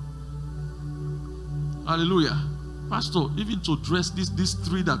 Hallelujah. Pastor, even to dress these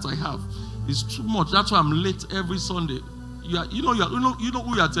 3 that I have is too much. That's why I'm late every Sunday. You know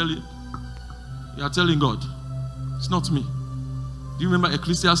who you are telling? You are telling God. It's not me. Do you remember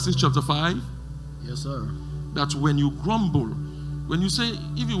Ecclesiastes chapter 5? Yes, sir. That when you grumble, when you say,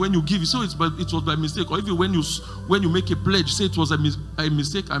 even when you give, you say it was by mistake, or even when you make a pledge, say it was a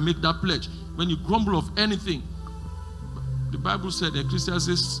mistake, I make that pledge. When you grumble of anything, the Bible said,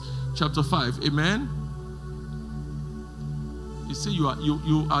 Ecclesiastes chapter 5, amen. He said you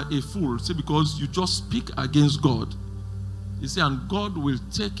are a fool. Say because you just speak against God. He said, and God will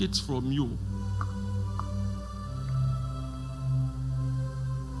take it from you.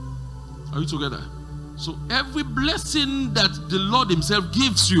 Are you together? So every blessing that the Lord himself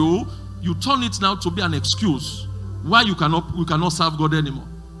gives you, you turn it now to be an excuse why you cannot serve God anymore.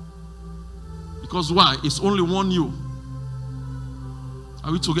 Because why? It's only one you.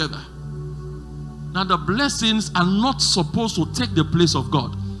 Are we together? Now the blessings are not supposed to take the place of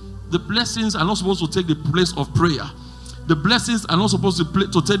God. The blessings are not supposed to take the place of prayer. The blessings are not supposed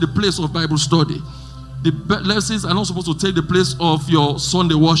to take the place of Bible study. The blessings are not supposed to take the place of your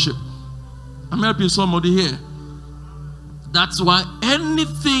Sunday worship. I'm helping somebody here. That's why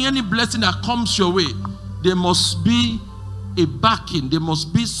any blessing that comes your way, there must be a backing. There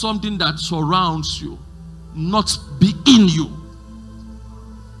must be something that surrounds you, not be in you.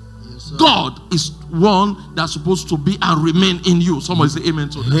 Yes, God is one that's supposed to be and remain in you. Somebody say amen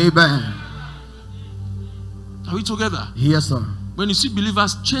to that. Amen. Are we together? Yes, sir. When you see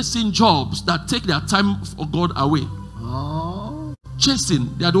believers chasing jobs that take their time for God away,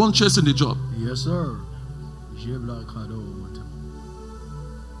 chasing, they are the one chasing the job. Yes, sir.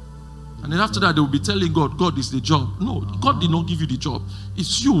 And then after that, they will be telling God, God is the job. No, God did not give you the job.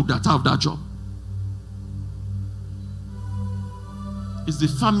 It's you that have that job. It's the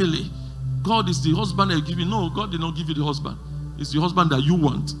family. God is the husband that give you. No, God did not give you the husband. It's the husband that you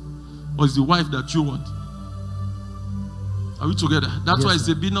want. Or it's the wife that you want. Are we together? That's why I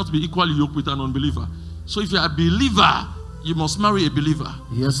say be not be equally yoked with an unbeliever. So if you're a believer, you must marry a believer.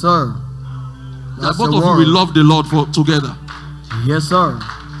 Yes, sir. That both of you will love the Lord together. Yes, sir.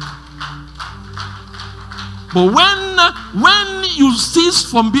 But when you cease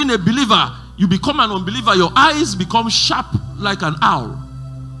from being a believer, you become an unbeliever, your eyes become sharp like an owl.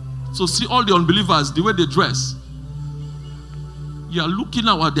 So see all the unbelievers, the way they dress. You are looking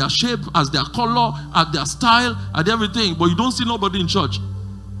now at their shape, at their color, at their style, at everything, but you don't see nobody in church.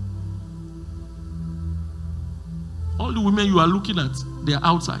 All the women you are looking at, they are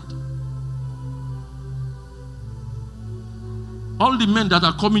outside. All the men that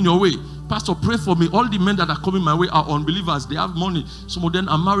are coming your way, Pastor, pray for me. All the men that are coming my way are unbelievers. They have money. Some of them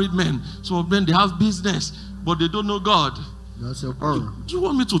are married men. Some of them, they have business, but they don't know God. That's your power. Do you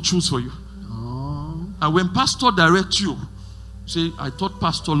want me to choose for you? And when pastor directs you, say, I thought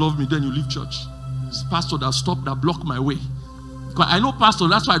pastor loved me, then you leave church. It's pastor that stopped, that blocked my way. Because I know pastor,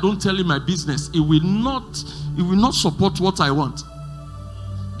 that's why I don't tell him my business. It will not support what I want.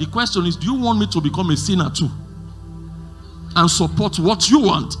 The question is, do you want me to become a sinner too? And support what you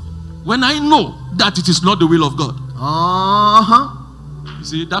want? When I know that it is not the will of God. You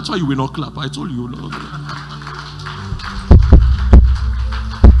see, that's why you will not clap. I told you.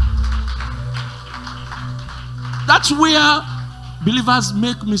 That's where believers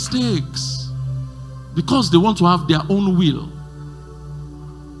make mistakes. Because they want to have their own will.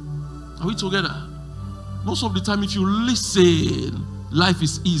 Are we together? Most of the time, if you listen, life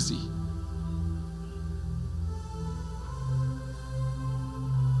is easy.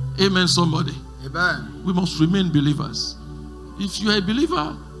 Amen, somebody. Amen. We must remain believers. If you are a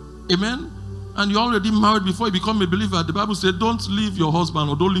believer, amen, and you're already married before you become a believer, the Bible says, don't leave your husband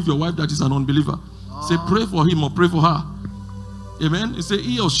or don't leave your wife that is an unbeliever. Say, pray for him or pray for her. Amen. It says,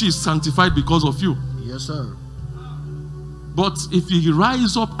 he or she is sanctified because of you. Yes, sir. But if he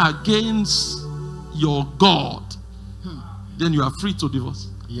rise up against your God, then you are free to divorce.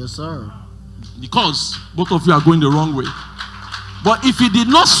 Yes, sir. Because both of you are going the wrong way. But if he did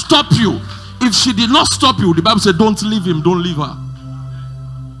not stop you, if she did not stop you, the Bible said, don't leave him, don't leave her.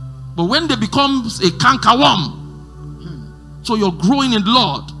 But when they become a cankerworm, so you're growing in the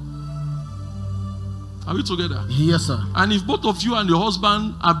Lord. Are we together? Yes, sir. And if both of you and your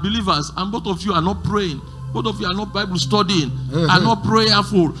husband are believers, and both of you are not praying, both of you are not Bible studying, are not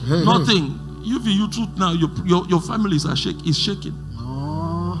prayerful, nothing. You truth now, your families are shaking.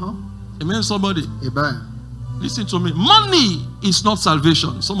 Amen, somebody. Amen. Listen to me. Money is not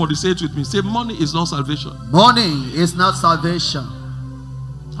salvation. Somebody say it with me. Say, money is not salvation. Money is not salvation.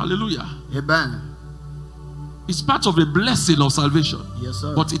 Hallelujah. Amen. It's part of a blessing of salvation. Yes,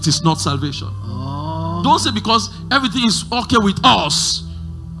 sir. But it is not salvation. Don't say because everything is okay with us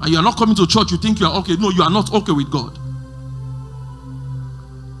and you are not coming to church, you think you are okay. No, you are not okay with God.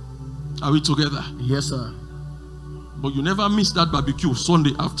 Are we together? Yes, sir. But you never miss that barbecue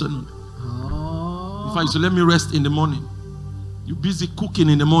Sunday afternoon. If I say, let me rest in the morning. You're busy cooking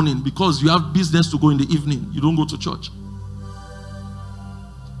in the morning because you have business to go in the evening. You don't go to church.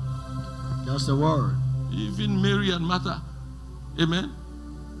 That's the word. Even Mary and Martha. Amen.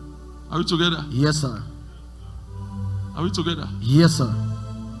 Are we together? Yes, sir. Are we together? Yes, sir.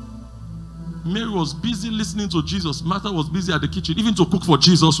 Mary was busy listening to Jesus. Martha was busy at the kitchen, even to cook for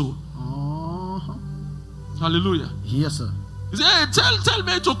Jesus. Hallelujah. Yes, sir. He said, hey, tell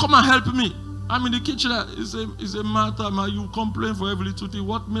Mary to come and help me. I'm in the kitchen. He said, Martha, you complain for every little thing.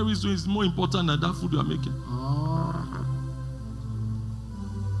 What Mary is doing is more important than that food you are making.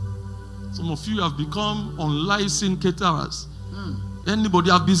 Some of you have become unlicensed caterers.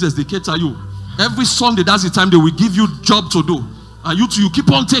 Anybody have business, they cater you. Every Sunday, that's the time they will give you job to do. And you too, you keep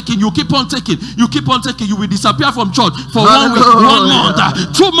on taking, you keep on taking, you keep on taking. You will disappear from church for 1 week, 1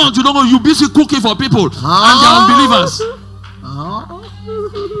 month, 2 months. You don't know, you busy cooking for people and they are unbelievers.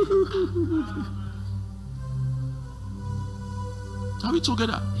 Are we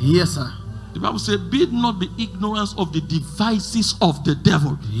together? Yes, sir. The Bible says, be not the ignorance of the devices of the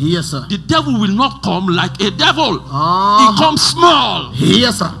devil. Yes, sir. The devil will not come like a devil. He comes small.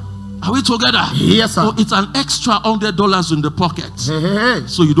 Yes, sir. Are we together? Yes, sir. So it's an extra $100 in the pocket.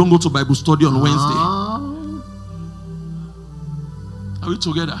 So you don't go to Bible study on Wednesday. Are we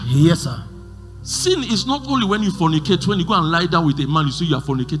together? Yes, sir. Sin is not only when you fornicate. When you go and lie down with a man, you say you are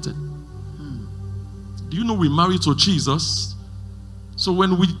fornicated. Do you know we married to Jesus? So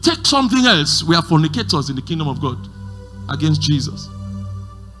when we take something else, we are fornicators in the kingdom of God against Jesus.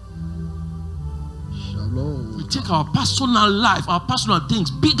 Shalom. We take our personal life, our personal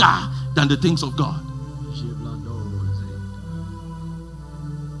things bigger than the things of God.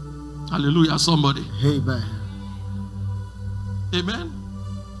 Hallelujah, somebody. Amen. Amen.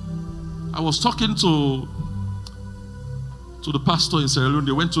 I was talking to the pastor in Sierra Leone.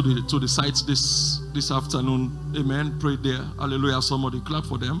 They went to the site this afternoon. Amen. Prayed there. Hallelujah. Somebody clap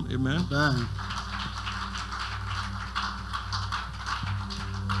for them. Amen. Amen.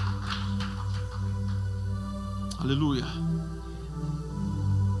 Hallelujah.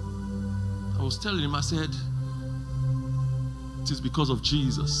 I was telling him, I said, it is because of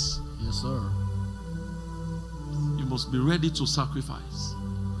Jesus. Yes, sir. You must be ready to sacrifice.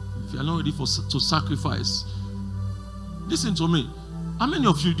 If you are not ready to sacrifice, listen to me. How many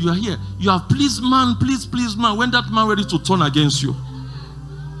of you are here? You have pleased man, please man. When that man ready to turn against you?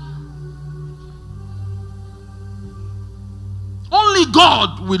 Only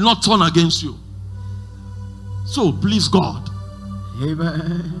God will not turn against you. So please God.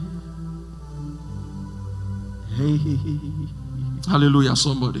 Amen. Hey. Hallelujah,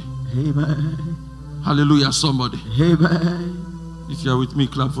 somebody. Amen. Hallelujah, somebody. Amen. If you are with me,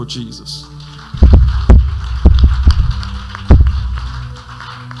 clap for Jesus.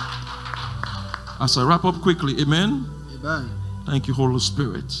 As I wrap up quickly, amen. Amen. Thank you, Holy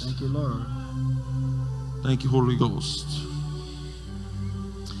Spirit. Thank you, Lord. Thank you, Holy Ghost.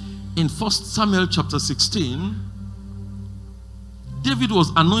 In 1 Samuel chapter 16, David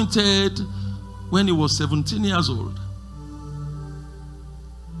was anointed when he was 17 years old.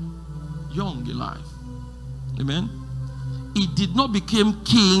 Young in life. Amen. He did not become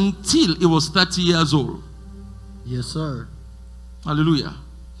king till he was 30 years old. Yes, sir. Hallelujah.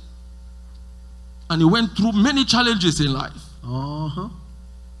 And he went through many challenges in life. Uh-huh.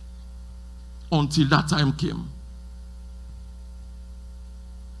 Until that time came.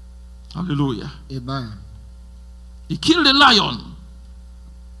 Hallelujah. Amen. He killed a lion.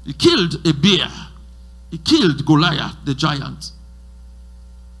 He killed a bear. He killed Goliath, the giant.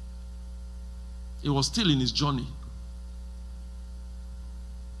 He was still in his journey.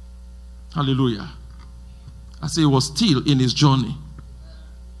 Hallelujah. I say he was still in his journey.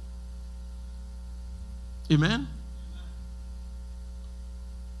 Amen.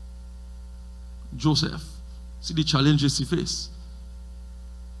 Joseph, see the challenges he faced.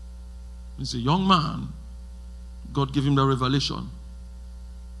 He's a young man. God gave him the revelation.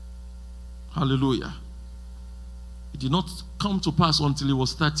 Hallelujah. It did not come to pass until he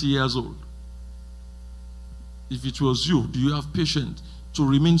was 30 years old. If it was you, do you have patience to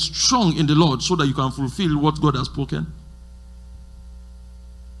remain strong in the Lord so that you can fulfill what God has spoken?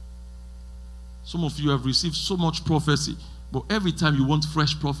 Some of you have received so much prophecy, but every time you want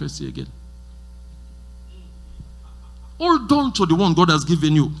fresh prophecy again. Hold on to the one God has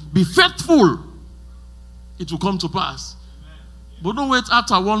given you. Be faithful. It will come to pass. But don't wait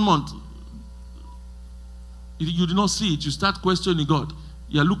after 1 month. If you do not see it, you start questioning God.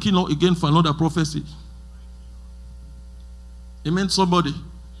 You are looking again for another prophecy. Amen, somebody.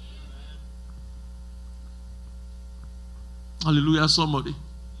 Hallelujah, somebody.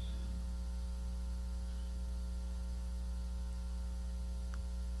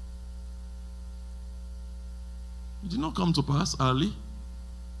 It did not come to pass early.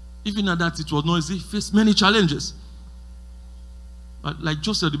 Even at that, it was not easy. He faced many challenges. But like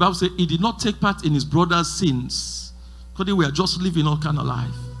Joseph, the Bible said, he did not take part in his brother's sins, because they were just living all kind of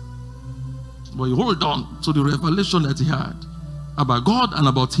life. But he held on to the revelation that he had about God and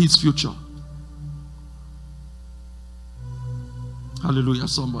about his future. Hallelujah,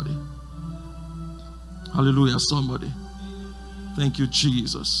 somebody. Hallelujah, somebody. Thank you,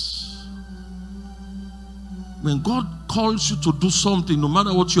 Jesus. When God calls you to do something, no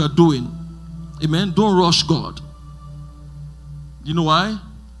matter what you are doing, amen, don't rush God. You know why?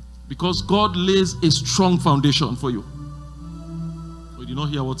 Because God lays a strong foundation for you. You did not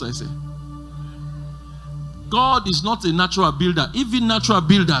hear what I say. God is not a natural builder. Even natural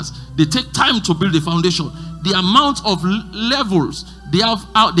builders, they take time to build the foundation. The amount of levels they have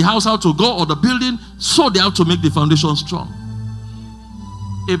out the house out to go, or the building, so they have to make the foundation strong.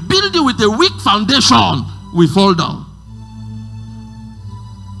 A building with a weak foundation will fall down.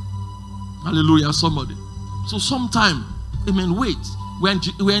 Hallelujah, somebody. So sometime, amen, wait. We're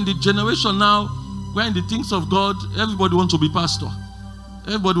in the generation now, we're in the things of God. Everybody wants to be pastor.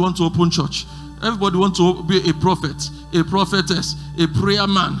 Everybody wants to open church. Everybody wants to be a prophet, a prophetess, a prayer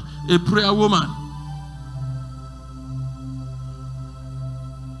man, a prayer woman.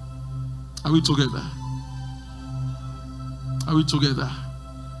 Are we together? Are we together?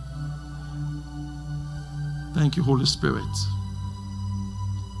 Thank you, Holy Spirit.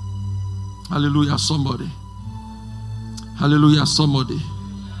 Hallelujah, somebody. Hallelujah, somebody.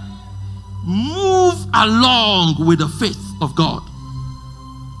 Move along with the faith of God.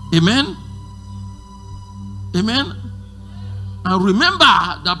 Amen. Amen. And remember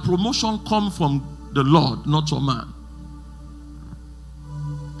that promotion comes from the Lord, not from man.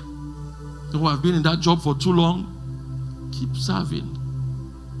 So I've been in that job for too long. Keep serving.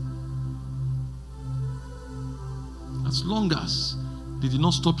 As long as they did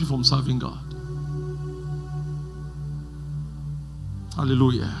not stop you from serving God.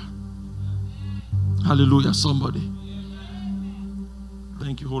 Hallelujah. Hallelujah, somebody.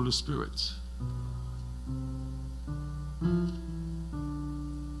 Thank you, Holy Spirit.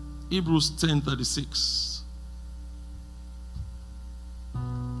 Hebrews 10:36.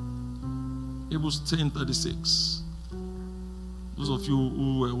 Hebrews 10:36. Those of you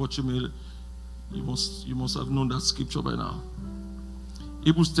who were watching me, you must have known that scripture by now.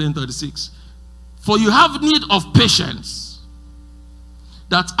 Hebrews 10:36. For you have need of patience,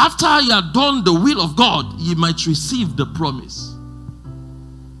 that after you have done the will of God, ye might receive the promise.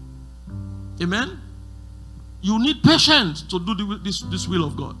 Amen. You need patience to do this will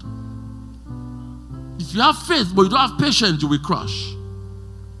of God. If you have faith but you don't have patience, you will crush.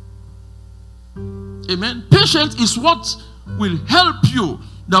 Amen. Patience is what will help you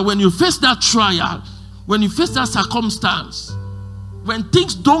that when you face that trial, when you face that circumstance, when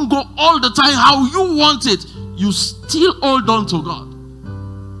things don't go all the time how you want it, you still hold on to God.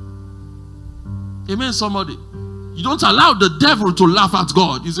 Amen, somebody. You don't allow the devil to laugh at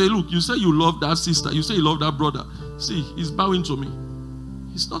God. You say, look, you say you love that sister. You say you love that brother. See, he's bowing to me.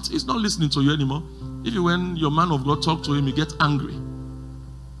 He's not listening to you anymore. Even when your man of God talk to him, he gets angry.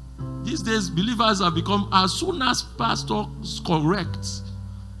 These days, believers have become, as soon as pastors correct,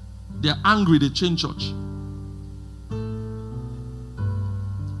 they're angry, they change church.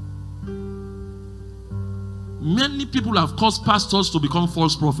 Many people have caused pastors to become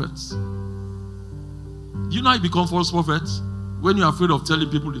false prophets. You know how you become false prophets? When you're afraid of telling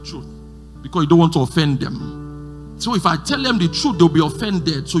people the truth. Because you don't want to offend them. So if I tell them the truth, they'll be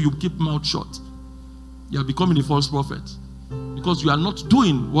offended. So you keep mouth shut. You are becoming a false prophet. Because you are not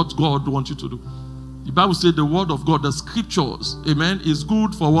doing what God wants you to do. The Bible says the word of God, the scriptures, amen, is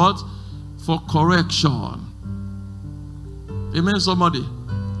good for what? For correction. Amen, somebody.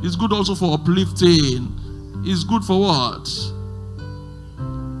 It's good also for uplifting. It's good for what?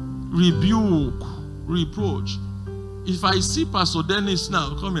 Rebuke, reproach. If I see Pastor Dennis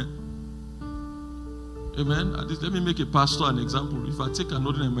now, come here. Amen. Let me make a pastor an example. If I take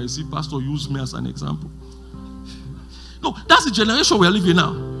another name, I see Pastor use me as an example. No, that's the generation we are living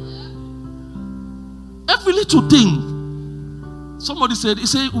now. Every little thing. Somebody said,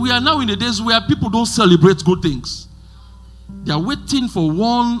 we are now in the days where people don't celebrate good things. They are waiting for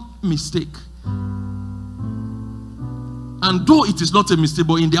one mistake. And though it is not a mistake,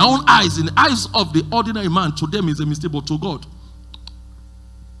 but in their own eyes, in the eyes of the ordinary man, to them it's a mistake, but to God,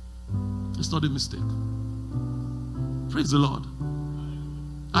 it's not a mistake. Praise the Lord.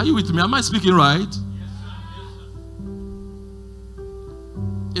 Are you with me? Am I speaking right?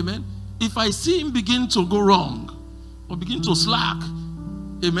 Amen. If I see him begin to go wrong or begin to slack,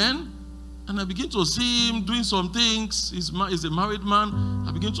 amen, and I begin to see him doing some things, he's a married man,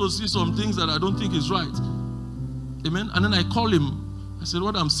 I begin to see some things that I don't think is right. Amen. And then I call him. I said,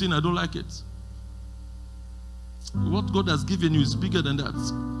 what I'm seeing, I don't like it. What God has given you is bigger than that.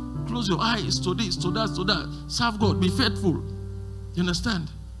 Close your eyes to this, to that, to that. Serve God. Be faithful. You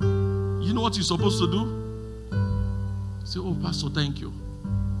understand? You know what you're supposed to do? Say, oh, Pastor, thank you.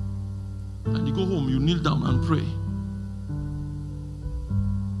 And you go home, you kneel down and pray.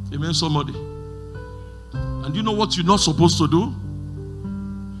 Amen, somebody. And you know what you're not supposed to do?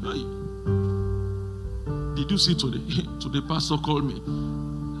 Hey. Did you see today? Today, Pastor called me.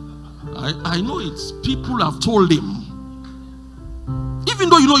 I know it. People have told him. Even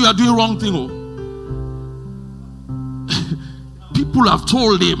though you know you are doing wrong thing. Oh. People have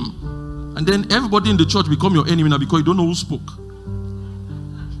told him. And then everybody in the church become your enemy now because you don't know who spoke.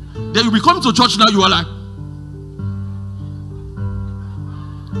 Then you become to church now, you are like,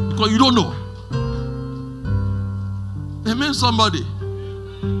 because you don't know. Amen, somebody.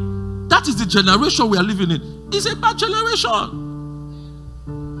 That is the generation we are living in. It's a bad generation.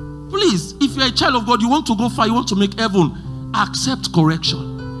 Please, if you're a child of God, you want to go far, you want to make heaven, accept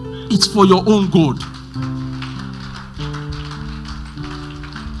correction. It's for your own good.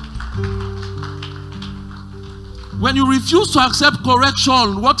 When you refuse to accept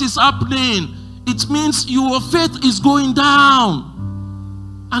correction, what is happening? It means your faith is going down.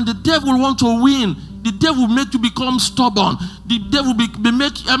 And the devil will want to win. The devil will make you become stubborn. The devil will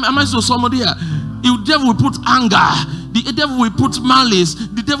make, am I saying somebody here? The devil will put anger. The devil will put malice.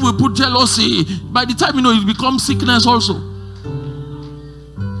 The devil will put jealousy. By the time you know, it becomes sickness also.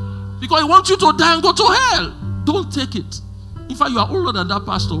 Because he wants you to die and go to hell. Don't take it. In fact, you are older than that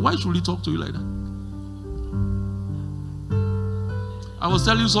pastor. Why should he talk to you like that? I was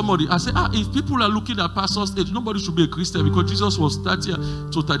telling somebody, I said, if people are looking at pastor's age, nobody should be a Christian, because Jesus was 30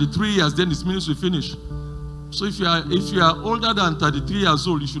 to 33 years, then his ministry finished. So if you are older than 33 years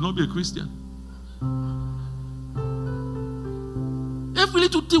old, you should not be a Christian. Every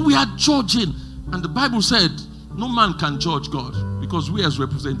little thing we are judging. And the Bible said, no man can judge God, because we as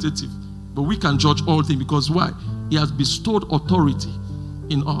representative. But we can judge all things, because why? He has bestowed authority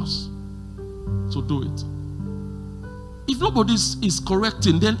in us. So do it. If nobody is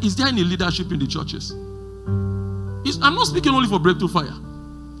correcting, then is there any leadership in the churches? I'm not speaking only for Breakthrough Fire.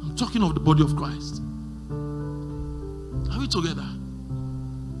 I'm talking of the body of Christ. Are we together?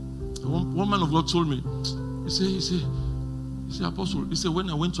 One man of God told me, he said, Apostle, he said, when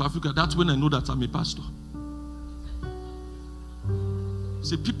I went to Africa, that's when I know that I'm a pastor. He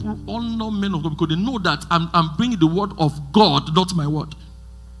said, people honor men of God because they know that I'm bringing the word of God, not my word.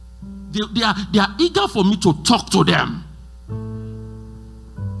 They are eager for me to talk to them.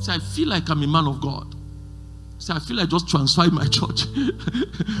 So I feel like I'm a man of God. So I feel like just transfer my church.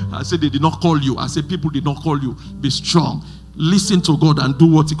 I said, they did not call you. I said, people did not call you. Be strong. Listen to God and do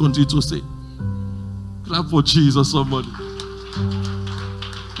what he continues to say. Clap for Jesus, somebody.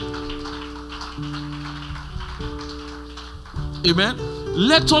 Amen.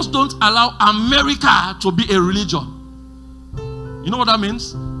 Let us don't allow America to be a religion. You know what that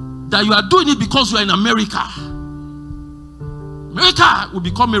means? That you are doing it because you are in America. America will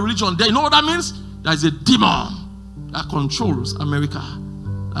become a religion. Then you know what that means? There is a demon that controls America,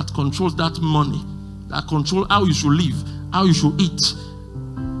 that controls that money, that controls how you should live, how you should eat.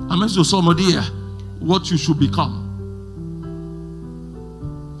 I mentioned to somebody here what you should become.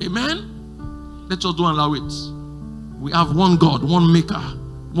 Amen? Let us don't allow it. We have one God, one maker,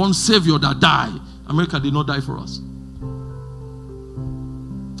 one savior that died. America did not die for us.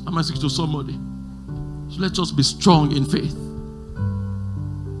 I'm asking to somebody. So let us be strong in faith.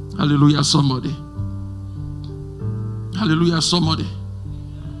 Hallelujah, somebody. Hallelujah, somebody.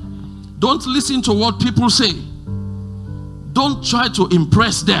 Don't listen to what people say. Don't try to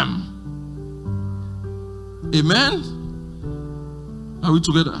impress them. Amen? Are we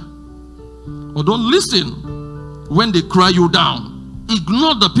together? Or don't listen when they cry you down.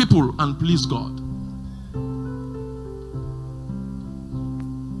 Ignore the people and please God.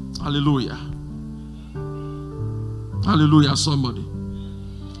 Hallelujah. Hallelujah, somebody.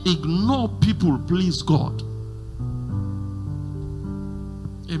 Ignore people, please God.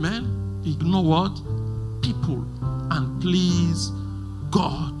 Amen. Ignore what? People and please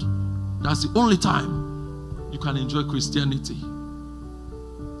God. That's the only time you can enjoy Christianity.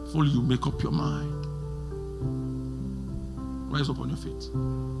 If only you make up your mind. Rise up on your feet.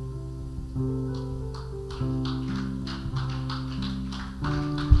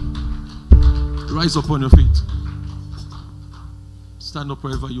 Rise up on your feet. Stand up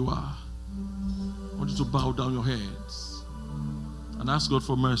wherever you are. I want you to bow down your heads and ask God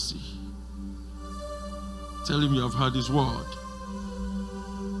for mercy. Tell him you have heard his word.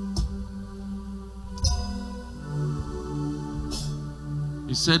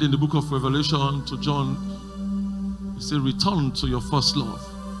 He said in the book of Revelation to John, he said, return to your first love.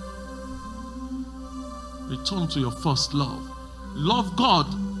 Return to your first love. Love God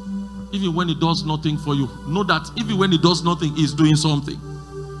even when he does nothing for you. Know that even when he does nothing, he's doing something.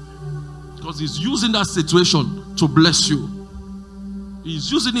 Because he's using that situation to bless you.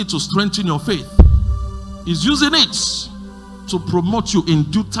 He's using it to strengthen your faith. He's using it to promote you in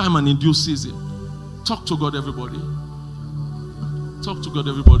due time and in due season. Talk to God, everybody. Talk to God,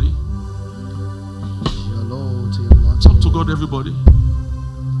 everybody. Talk to God, everybody.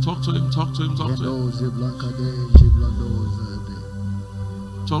 Talk to him, talk to him, talk to him.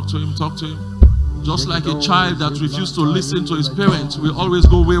 Talk to him, talk to him. Just like a child that refused to listen to his parents, we always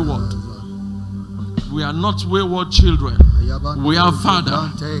go wayward. We are not wayward children. We are Father,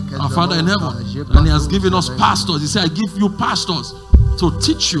 our Father in heaven. And he has given us pastors. He said, I give you pastors to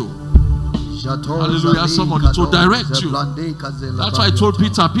teach you. Hallelujah, somebody, to direct you. That's why I told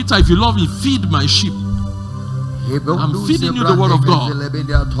Peter, Peter, if you love me, feed my sheep. I'm feeding you the word of God.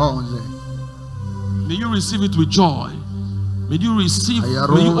 May you receive it with joy. May you receive,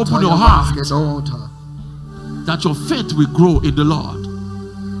 may you open your heart that your faith will grow in the Lord.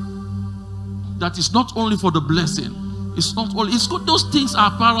 That is not only for the blessing. It's not only, it's good. Those things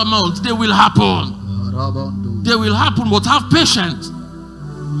are paramount. They will happen. They will happen, but have patience.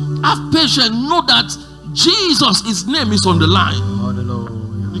 Have patience. Know that Jesus, his name is on the line.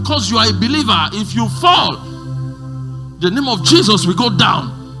 Because you are a believer. If you fall, the name of Jesus will go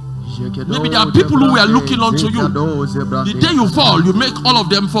down. Maybe there are people who were looking unto you. The day you fall, you make all of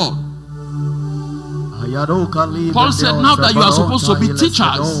them fall. Paul said, now that you are supposed to be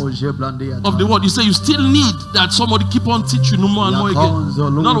teachers of the word, you say you still need that somebody keep on teaching you more and more again.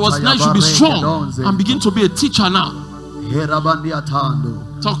 In other words, now you should be strong and begin to be a teacher now.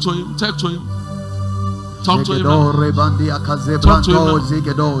 Talk to him, talk to him. Talk to him. Talk to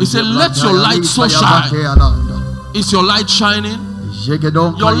him. He said, let your light so shine. Is your light shining?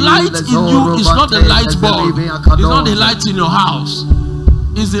 Your light in you is not the light bulb. It's not the light in your house.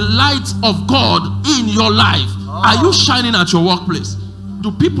 It's the light of God in your life. Are you shining at your workplace? Do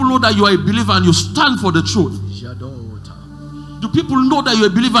people know that you are a believer and you stand for the truth? Do people know that you're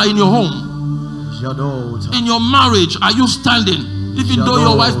a believer in your home? In your marriage, are you standing? Even though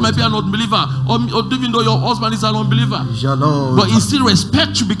your wife might be an unbeliever, or even though your husband is an unbeliever, but he still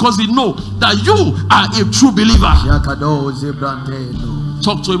respects you because he knows that you are a true believer.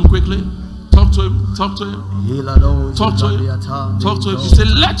 Talk to him quickly. Talk to him. Talk to him. Talk to him. Talk to him. He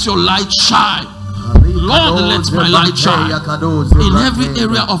said, let your light shine. Lord, let my light shine in every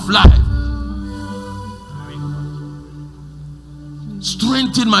area of life.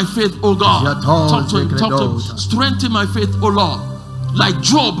 Strengthen my faith, oh God. Talk to him. Talk to him. Strengthen my faith, oh Lord. Like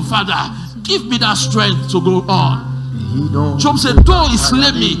Job, Father, give me that strength to go on. Job said, though he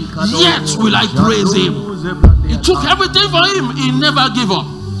slay me, yet will I praise him. It took everything for him. He never gave up.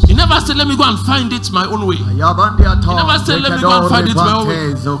 He never said, let me go and find it my own way. He never said, let me go and find it my own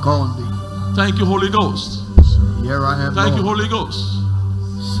way. Thank you, Holy Ghost. Thank you, Holy Ghost.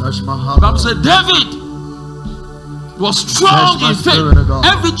 The Bible said, David was strong in faith.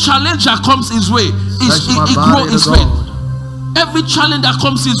 Every challenge that comes his way, he grows his faith. Every challenge that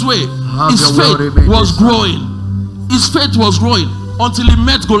comes his way, his faith was growing. His faith was growing until he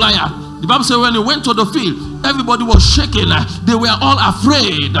met Goliath. The Bible says when he went to the field, everybody was shaking. They were all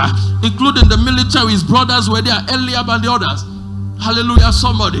afraid, including the military. His brothers were there, Eliab and the others. Hallelujah,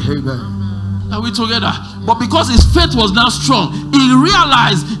 somebody. Amen. Are we together? But because his faith was now strong, he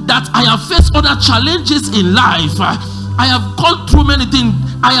realized that I have faced other challenges in life. I have gone through many things.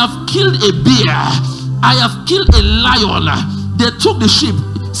 I have killed a bear. I have killed a lion. They took the sheep.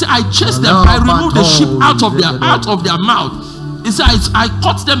 See, I chased them. I removed the sheep out of their mouth. He said, I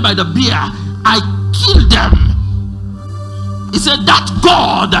caught them by the bear. I killed them. He said, that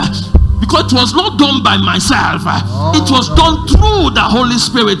God, because it was not done by myself, it was done through the Holy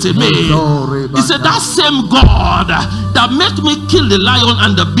Spirit in me. He said, that same God that made me kill the lion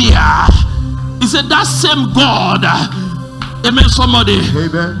and the bear, he said, that same God, amen, somebody,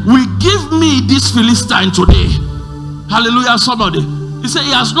 will give me this Philistine today. Hallelujah, somebody. He said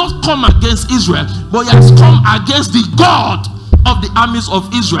he has not come against Israel, but he has come against the God of the armies of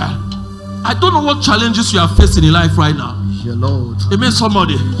Israel. I don't know what challenges you are facing in life right now. Amen,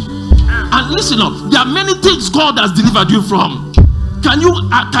 somebody. And listen up, there are many things God has delivered you from. Can you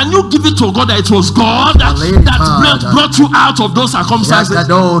give it to God that it was God that brought you out of those circumstances?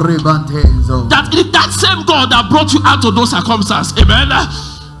 That same God that brought you out of those circumstances. Amen.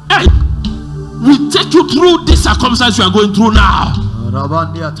 Hey, we take you through this circumstance you are going through now.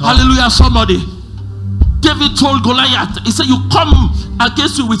 Hallelujah, somebody. David told Goliath, he said, you come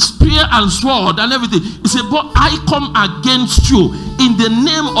against you with spear and sword and everything. He said, but I come against you in the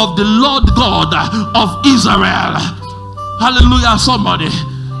name of the Lord God of Israel. Hallelujah, somebody.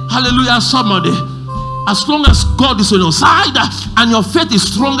 Hallelujah, somebody. As long as God is on your side and your faith is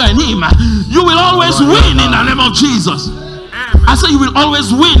stronger in him, you will always win in the name of Jesus. I say you will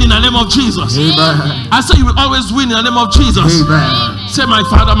always win in the name of Jesus. Amen. I say you will always win in the name of Jesus. Amen. Say, my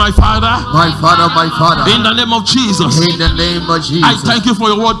Father, my Father. My Father, my Father. In the name of Jesus. In the name of Jesus. I thank you for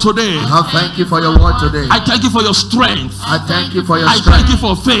your word today. I thank you for your word today. I thank you for your strength. I thank you for your I strength. thank you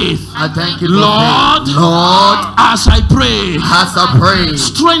for faith. I thank you for Lord, faith. Lord, as I pray,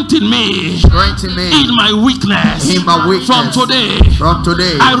 strengthen me in my weakness. In my weakness. From today,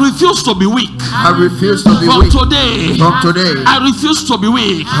 I refuse to be weak. I refuse to be From weak. From today, I refuse to be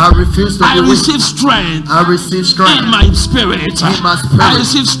weak. I refuse to be weak. Receive strength. I receive strength in my spirit. I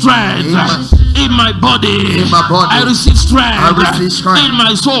receive strength in my body. I receive strength in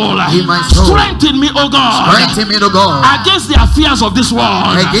my soul. Strengthen me, oh God. Strengthen me, oh God. Against the affairs of this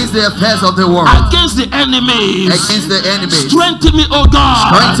world. Against the affairs of the world. Against the enemies. Against the enemies. Strengthen me, oh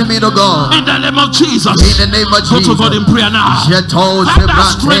God. Strengthen me, oh God. In the name of Jesus. In the name of Jesus. Go to God in prayer now. Father,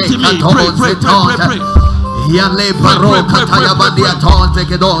 strengthen me. Pray.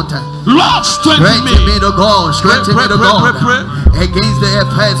 Lord, strengthen me. Strengthen me, oh God. Strengthen me, oh God. against the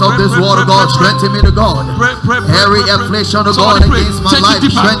affairs of this world, God. Strengthen me, to God. Every affliction, to God, against my life.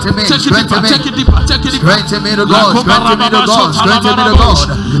 Strengthen me. Strengthen me. Strengthen me, to God. Strengthen me, to God. Strengthen me, to God.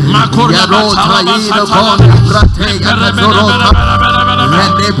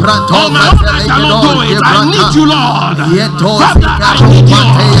 Oh my God, I cannot do it. I need you, Lord. Father, I need you.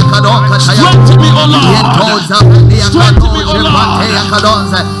 Strengthen me, oh Lord. Strengthen me, oh Lord.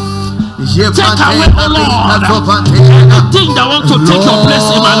 Take away, oh Lord, anything that wants to take your place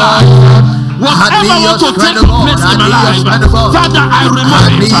in my life. Whatever wants to take your place in my life, Father, I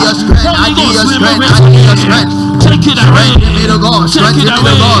remove it. Holy Ghost, remove it. Take it away. Take it away. Take it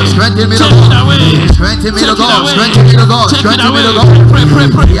away. Strengthen me, to God. Strengthen me, to God. Strengthen me, to God. Pray, pray,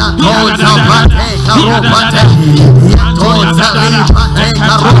 pray.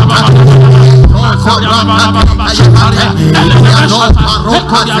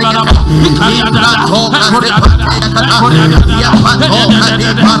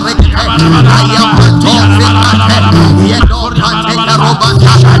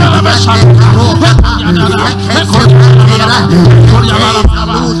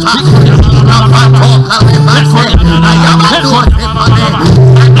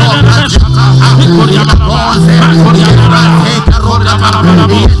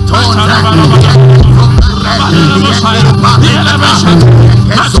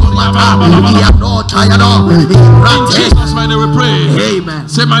 In Jesus' name we pray. Amen.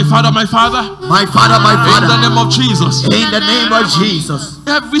 Say, my Father, my Father. My Father, my Father. In the name of Jesus. In the name of Jesus.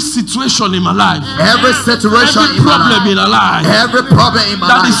 Every situation in my life, every situation, every problem in my life, every problem in my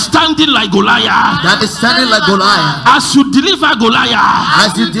that life is standing like Goliath, as you deliver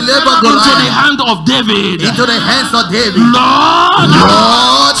Goliath, into the hand of David, Lord,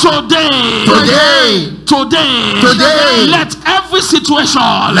 today, let every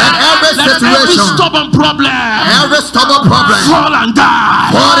situation, let every stubborn problem, fall and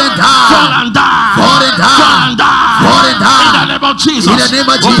die, in the name of Jesus.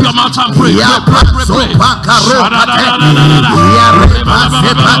 Open your mouth and pray.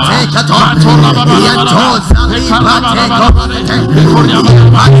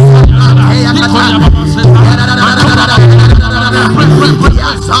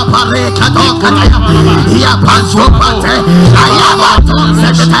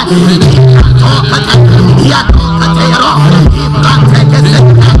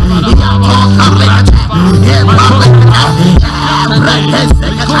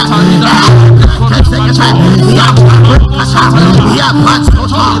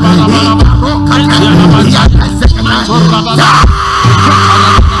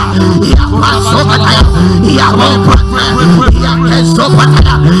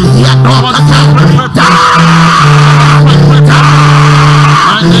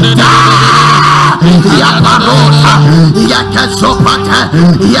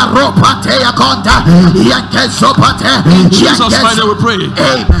 In Jesus' name we pray.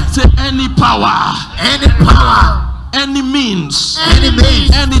 Say, any power, any means,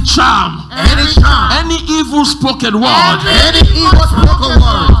 any charm, any evil spoken word,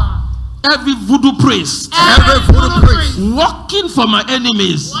 every voodoo priest, working for my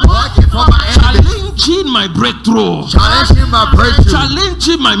enemies, challenging my breakthrough,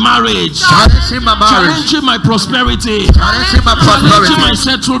 challenging my marriage, challenging my prosperity, challenging my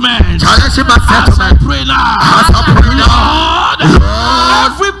settlement. As I pray now, Lord,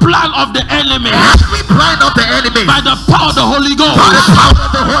 every plan of the enemy, by the power of the Holy Ghost,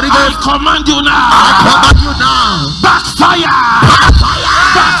 I command you now, backfire.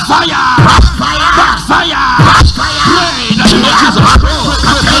 Pray in the name of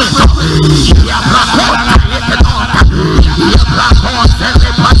Jesus.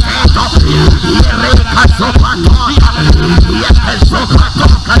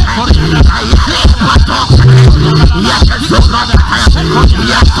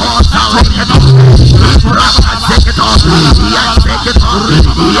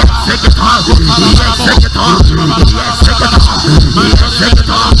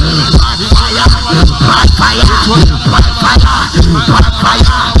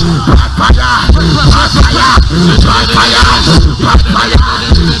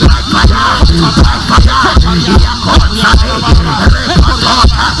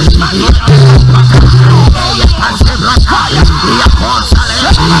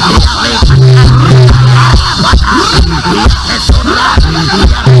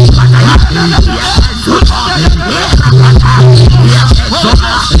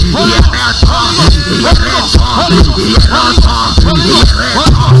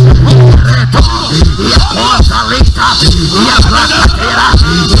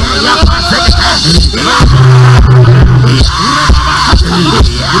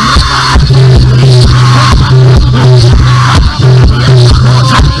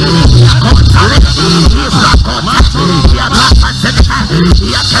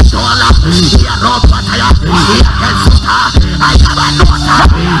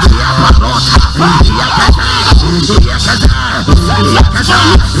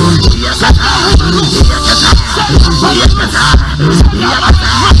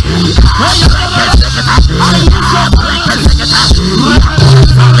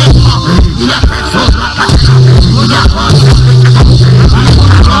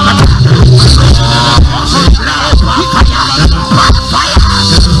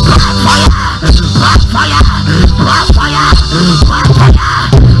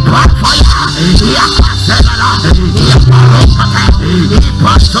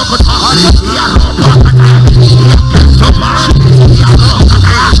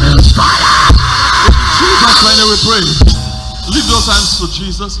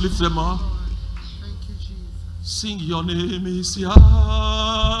 Jesus, lift them up. Thank you, Jesus. Sing, your name is Yahweh.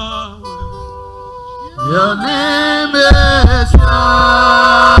 Your name is Yahweh.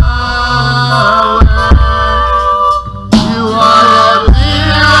 You are a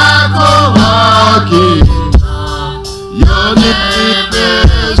miracle working. Your name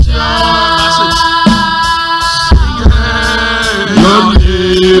is Yahweh. Your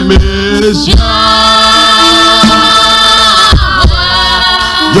name is Yahweh.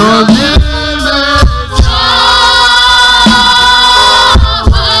 Your name is Yahweh.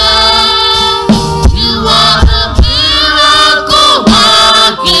 You are a miracle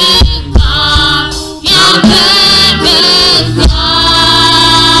working God. Your name is Yahweh.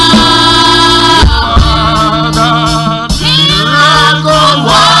 Miracle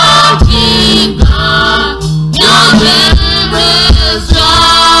working God. Your name is Yahweh.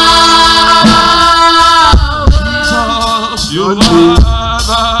 Your name.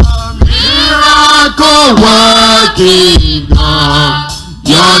 Working God,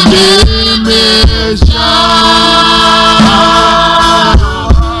 your name is Yahweh.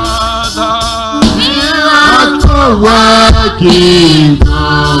 Miracle working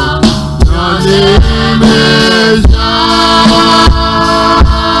God, your name is Yahweh.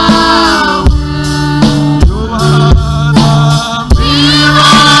 You are the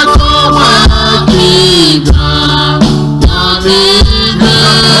miracle working God, your name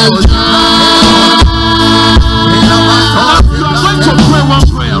is Yahweh.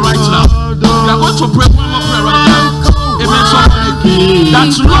 To pray one more prayer right now. Amen. Somebody.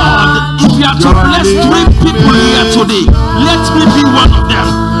 That's Lord. If you are to bless 3 people here today, let me be one of them.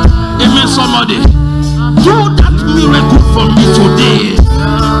 Amen. Somebody. Do that miracle for me today.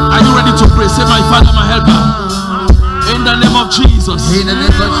 Are you ready to pray? Say, my Father, my helper. In the name of Jesus. In the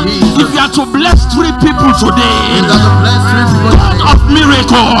name of Jesus. If you are to bless 3 people today, God of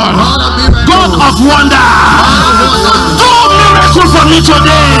miracle, God of wonder, do miracle for me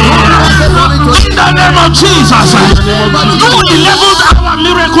today. In the name of Jesus. Do 11th hour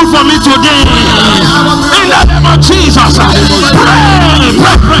miracle for me today. In the name of Jesus. Pray. If you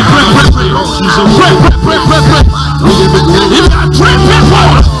are 3 people,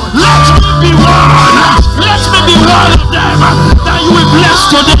 let me be one. Let me be one of them that you will bless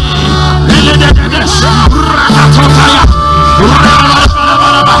today.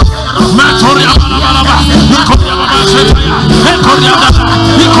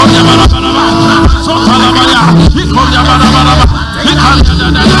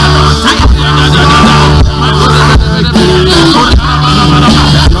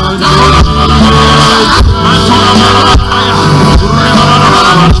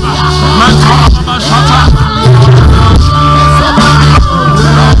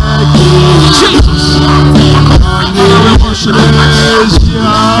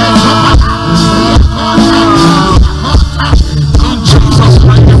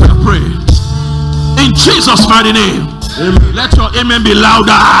 Jesus' mighty name. Amen. Let your amen be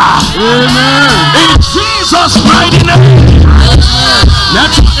louder. Amen. In Jesus' mighty name. Amen.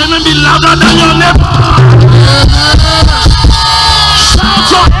 Let your amen be louder than your neighbor. Shout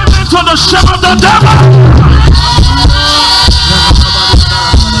your amen to the shame of the devil.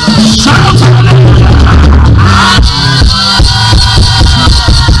 Shout hallelujah.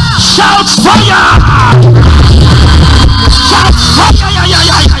 Shout fire. Shout fire.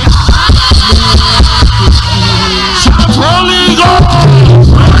 Holy Ghost!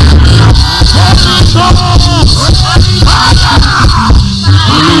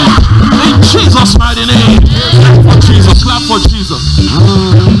 In Jesus' mighty name. Clap for Jesus.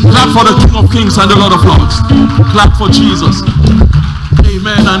 Clap for the King of Kings and the Lord of Lords. Clap for Jesus.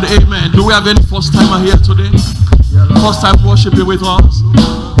 Amen and amen. Do we have any first timer here today? First time worshiping with us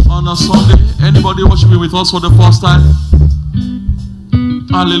on a Sunday? Anybody worshiping with us for the first time?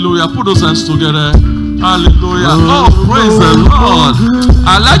 Hallelujah. Put those hands together. Hallelujah. Oh, praise the Lord.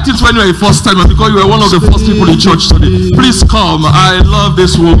 I liked it when you were a first timer because you were one of the first people in church today. Please come. I love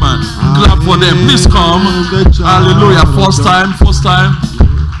this woman. Clap for them. Please come. Hallelujah. First time.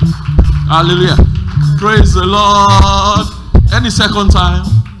 Hallelujah. Praise the Lord. Any second time?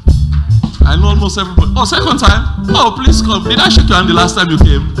 I know almost everybody. Oh, second time? Oh, please come. Did I shake your hand the last time you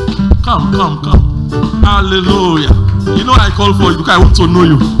came? Come. Hallelujah. You know I call for you because I want to know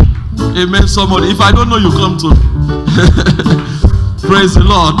you. Amen, somebody. If I don't know you, come to. Praise the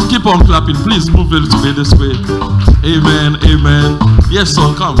Lord. Keep on clapping. Please move a little bit this way. Amen. Yes,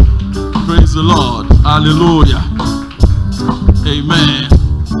 son, come. Praise the Lord. Hallelujah. Amen.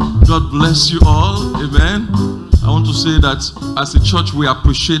 God bless you all. Amen. I want to say that as a church, we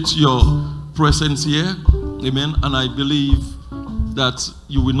appreciate your presence here. Amen. And I believe that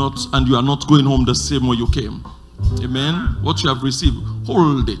you will not, and you are not going home the same way you came. Amen. What you have received,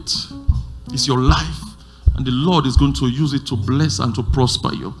 hold it. It's your life. And the Lord is going to use it to bless and to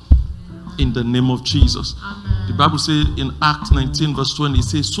prosper you. In the name of Jesus. Amen. The Bible says in Acts 19 verse 20, it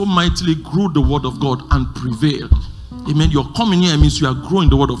says, so mightily grew the word of God and prevailed. Amen. Your coming here means you are growing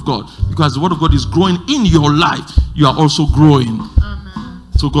the word of God. Because the word of God is growing in your life. You are also growing. Amen.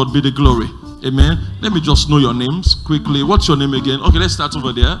 To God be the glory. Amen. Let me just know your names quickly. What's your name again? Okay, let's start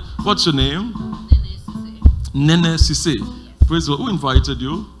over there. What's your name? Nene Sise. Praise the Lord. Who invited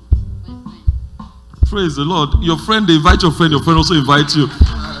you? Praise the Lord. Your friend, they invite your friend also invites you.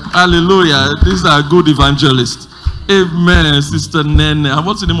 Hallelujah. These are good evangelists. Amen, Sister Nene. And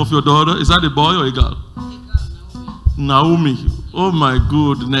what's the name of your daughter? Is that a boy or a girl? Naomi. Oh my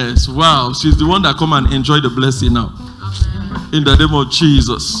goodness. Wow. She's the one that come and enjoy the blessing now. In the name of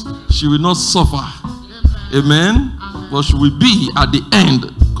Jesus. She will not suffer. Amen. But she will be at the end.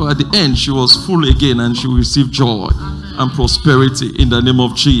 Because at the end she was full again and she will receive joy and prosperity in the name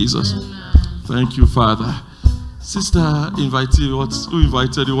of Jesus. Thank you, Father. Sister invited you. Who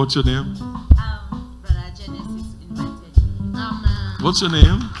invited you? What's your name? Brother Genesis invited me. What's your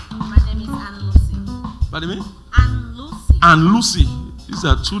name? My name is Anne Lucy. Pardon me? Anne Lucy. Anne Lucy. These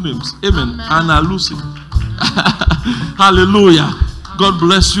are two names. Amen. Anna Lucy. Hallelujah. God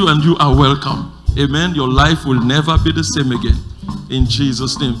bless you and you are welcome. Amen. Your life will never be the same again. In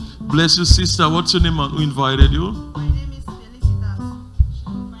Jesus' name. Bless you, sister. What's your name and who invited you? My name is Felicitas.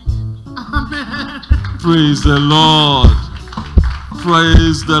 Amen. Praise the Lord.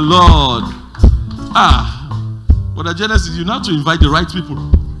 Praise the Lord. But the Genesis, you have to invite the right people.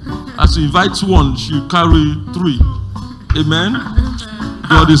 As you invite one, you carry three. Amen.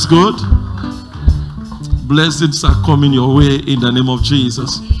 God is good. Blessings are coming your way in the name of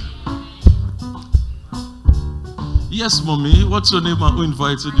Jesus. Yes, mommy. What's your name and who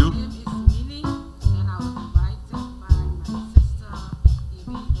invited you? My name is Millie, and I was invited by my sister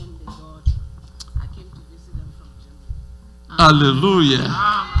Evie and the God. I came to visit them from Germany. Hallelujah.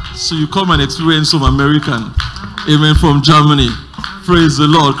 So you come and experience some American. Amen. From Germany. Praise the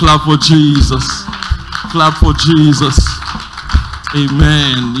Lord. Clap for Jesus. Clap for Jesus.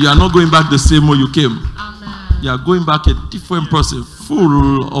 Amen. You are not going back the same way you came. You are going back a different person,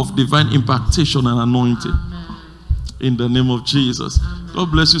 full of divine impartation and anointing. In the name of Jesus. God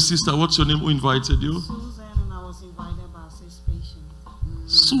bless you, sister. What's your name? Who invited you? Susan, and I was invited by 6 patients.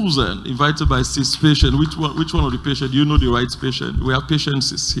 Susan, invited by 6 patients. Which one of the patients? Do you know the right patient? We have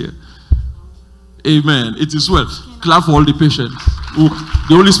patients here. Amen. It is well. Clap for all the patients.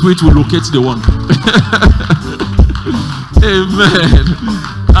 The Holy Spirit will locate the one. Amen.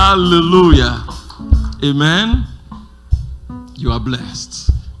 Hallelujah. Amen. You are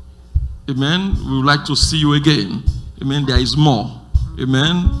blessed. Amen. We would like to see you again. Amen. There is more.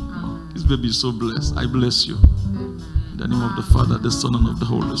 Amen. This baby is so blessed. I bless you. In the name of the Father, the Son, and of the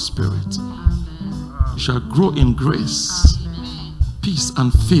Holy Spirit. You shall grow in grace, peace,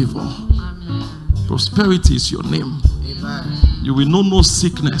 and favor. Prosperity is your name. You will know no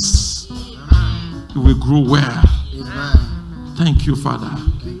sickness. You will grow well. Thank you, Father.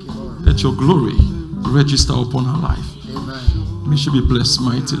 Let your glory register upon her life. May she be blessed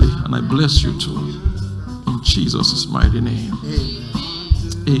mightily, and I bless you too. In Jesus' mighty name.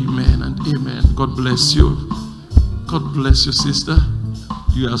 Amen and amen. God bless you. God bless you, sister.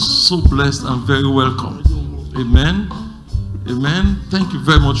 You are so blessed and very welcome. Amen. Amen. Thank you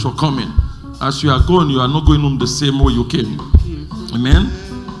very much for coming. As you are going, you are not going home the same way you came. Amen.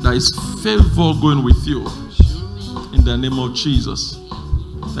 There is favor going with you. In the name of Jesus.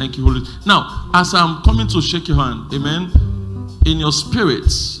 Thank you, Holy. Now, as I'm coming to shake your hand, amen, in your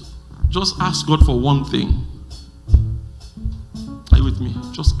spirits, just ask God for one thing. Are you with me?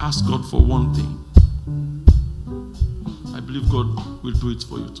 Just ask God for one thing. I believe God will do it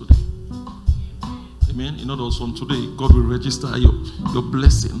for you today. Amen. In other words, from today, God will register your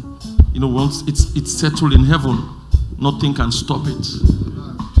blessing. You know, once it's settled in heaven, nothing can stop it.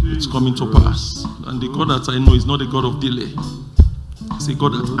 It's coming to pass. And the God that I know is not a God of delay. Say,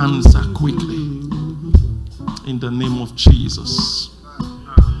 God, that answer quickly. In the name of Jesus.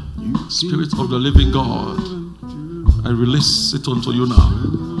 Spirit of the living God, I release it unto you now.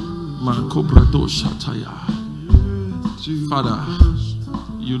 Father,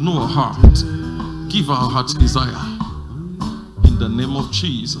 you know our heart. Give our heart's desire. In the name of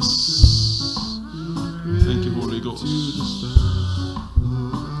Jesus. Thank you, Holy Ghost.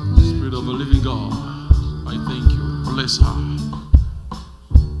 Spirit of the living God, I thank you. Bless her.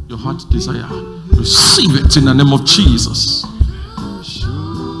 Your heart's desire. Receive it in the name of Jesus.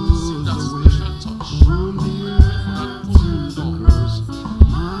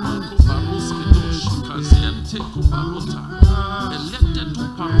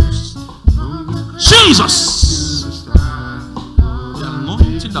 Jesus, the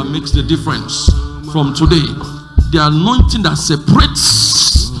anointing that makes the difference from today, the anointing that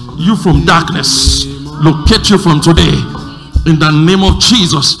separates you from darkness, locate you from today in the name of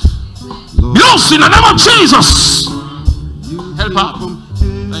Jesus. Yes, in the name of Jesus. Help her.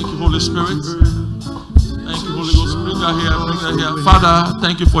 Thank you, Holy Spirit. Thank you, Holy Ghost. Bring her here, bring her here. Father,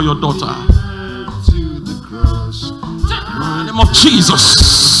 thank you for your daughter. In the name of Jesus,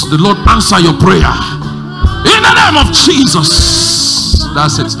 the Lord answer your prayer. In the name of Jesus.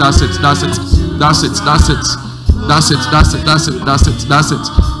 That's it, that's it, that's it, that's it, that's it, that's it, that's it, that's it, that's it, that's it,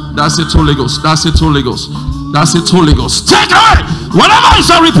 that's it, Holy Ghost, that's it, Holy Ghost, that's it, Holy Ghost. Take away whatever is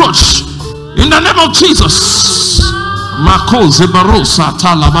a reproach. In the name of Jesus. Take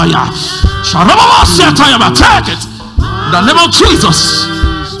it. In the name of Jesus.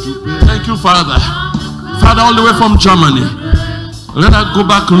 Thank you, Father. Father, all the way from Germany, let her go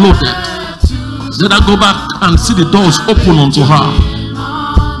back loaded. Let her go back and see the doors open unto her.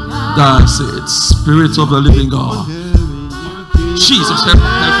 That's it. Spirit of the living God. Jesus, help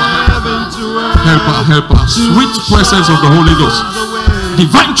her, help her, help her. Help her, help her. Sweet presence of the Holy Ghost.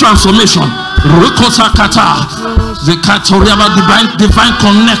 Divine transformation. Divine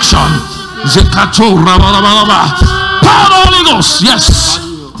connection. Power of the Holy Ghost. Yes.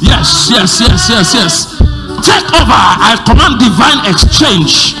 Yes, yes, yes, yes, yes. Take over. I command divine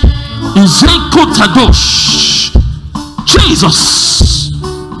exchange. Jesus.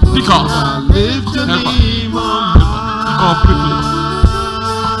 Pick up. Help her. Pick up quickly.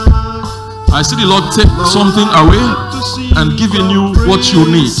 I see the Lord take something away and giving you what you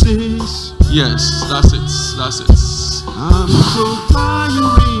need. Yes, that's it. That's it.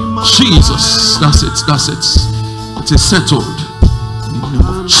 Jesus. That's it. That's it. It is settled. In the name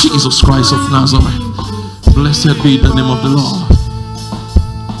of Jesus Christ of Nazareth. Blessed be the name of the Lord.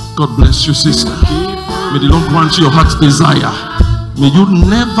 God bless you, sister. May the Lord grant you your heart's desire. May you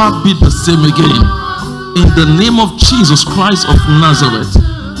never be the same again. In the name of Jesus Christ of Nazareth.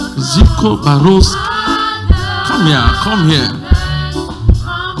 Ziko Baros. Come here, come here.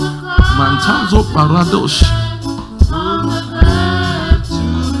 Mantazo Paradosh.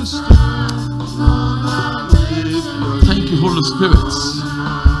 Thank you, Holy Spirit.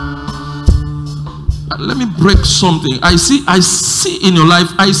 Let me break something. I see in your life,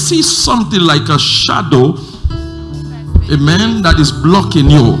 I see something like a shadow, amen, that is blocking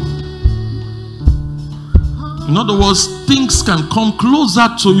you. In other words, things can come closer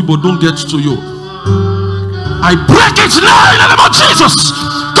to you but don't get to you. I break it now in the name of Jesus.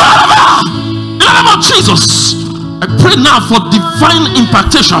 In the name of Jesus. I pray now for divine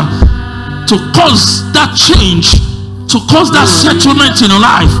impartation to cause that change, to cause that settlement in your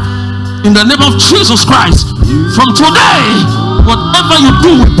life. In the name of Jesus Christ. From today, whatever you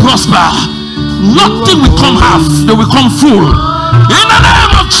do will prosper. Nothing will come half, they will come full. In the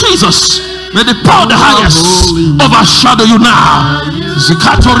name of Jesus. May the power of the highest overshadow you now.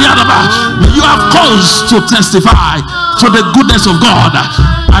 May you have cause to testify to the goodness of God.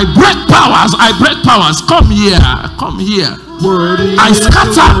 I break powers, I break powers. Come here, come here. I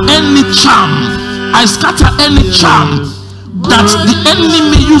scatter any charm. I scatter any charm that the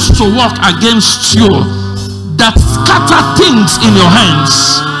enemy used to work against you, that scatter things in your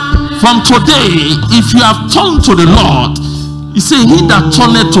hands. From today, if you have turned to the Lord, he said, he that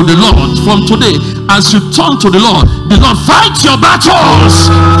turneth to the Lord, from today, as you turn to the Lord fight your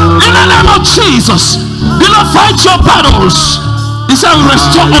battles. In the name of Jesus, the Lord fight your battles. He said,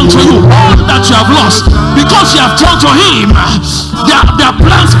 restore unto you all that you have lost, because you have turned to him. Their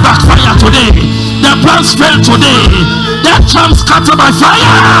plans backfire today. Their plans fail today. Their charms scattered by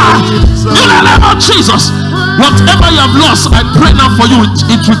fire. In the name of Jesus, whatever you have lost, I pray now for you,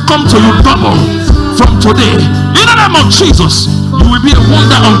 it will come to you double from today. In the name of Jesus, you will be a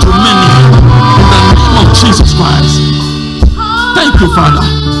wonder unto many. In the name of Jesus Christ. Thank you, Father.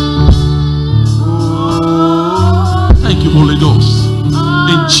 Thank you, Holy Ghost.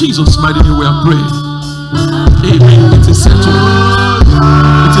 In Jesus' mighty name we are praying. Amen. It is settled.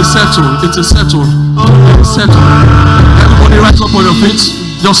 It is settled. It is settled. It is settled. Everybody rise up on your feet.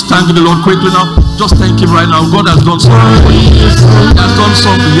 Just thank the Lord quickly now. Just thank Him right now. God has done something for you. He has done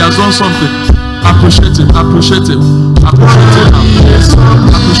something. He has done something. Appreciate Him. Appreciate Him. Appreciate Him now.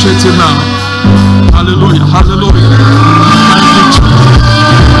 Appreciate Him now. Hallelujah. Hallelujah. Thank you, Jesus.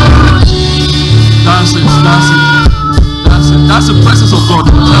 That's it. That's it. That's it. That's the presence of God.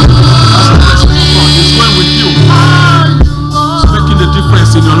 That's the presence of God. It's going with you. It's making the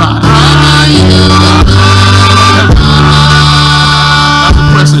difference in your life. That's the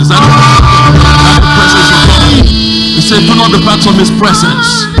presence. That's the presence of God. He said, do not depart from His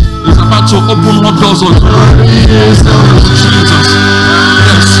presence. He's about to open more doors on you. Jesus.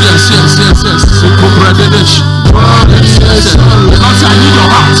 Yes, yes, yes, yes, yes. Yes, yes, yes. God said, I need your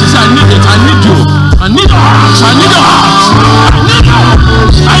heart. He said, I need it. I need you. I need your heart. I need your heart. I need you.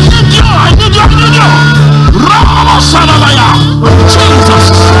 I need you. I need you. I need you. Jesus.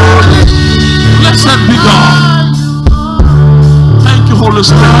 Blessed be God. Thank you, Holy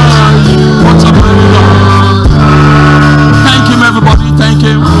Spirit. What's up, God? Thank Him, everybody. Thank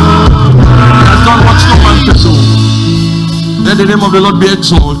Him. He has done what no man can do. Let the name of the Lord be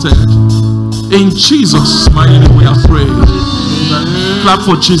exalted. In Jesus' mighty name we have prayed. Clap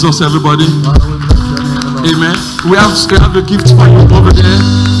for Jesus, everybody. Amen. We have a gift for you over there.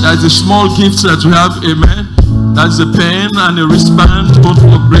 There is a small gift that we have. Amen. That is a pen and a wristband, both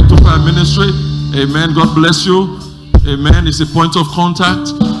for Breakthrough Fire Ministry. Amen. God bless you. Amen. It's a point of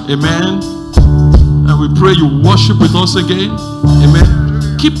contact. Amen. And we pray you worship with us again.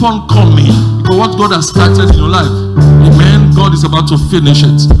 Amen. Keep on coming. Because what God has started in your life, amen, God is about to finish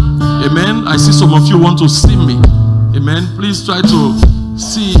it. Amen. I see some of you want to see me. Amen. Please try to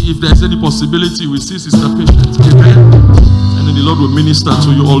see if there's any possibility we see Sister Patient. Amen. And then the Lord will minister to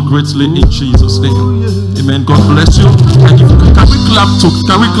you all greatly in Jesus' name. Amen. God bless you. Can we clap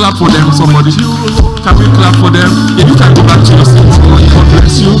for them, somebody? Can we clap for them? Yeah, you can go back to your seats. God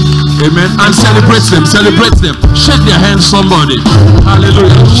bless you. Amen. And celebrate them. Celebrate them. Shake their hands, somebody.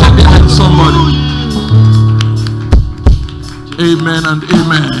 Hallelujah. Shake their hands, somebody. Amen and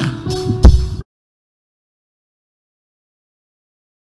amen.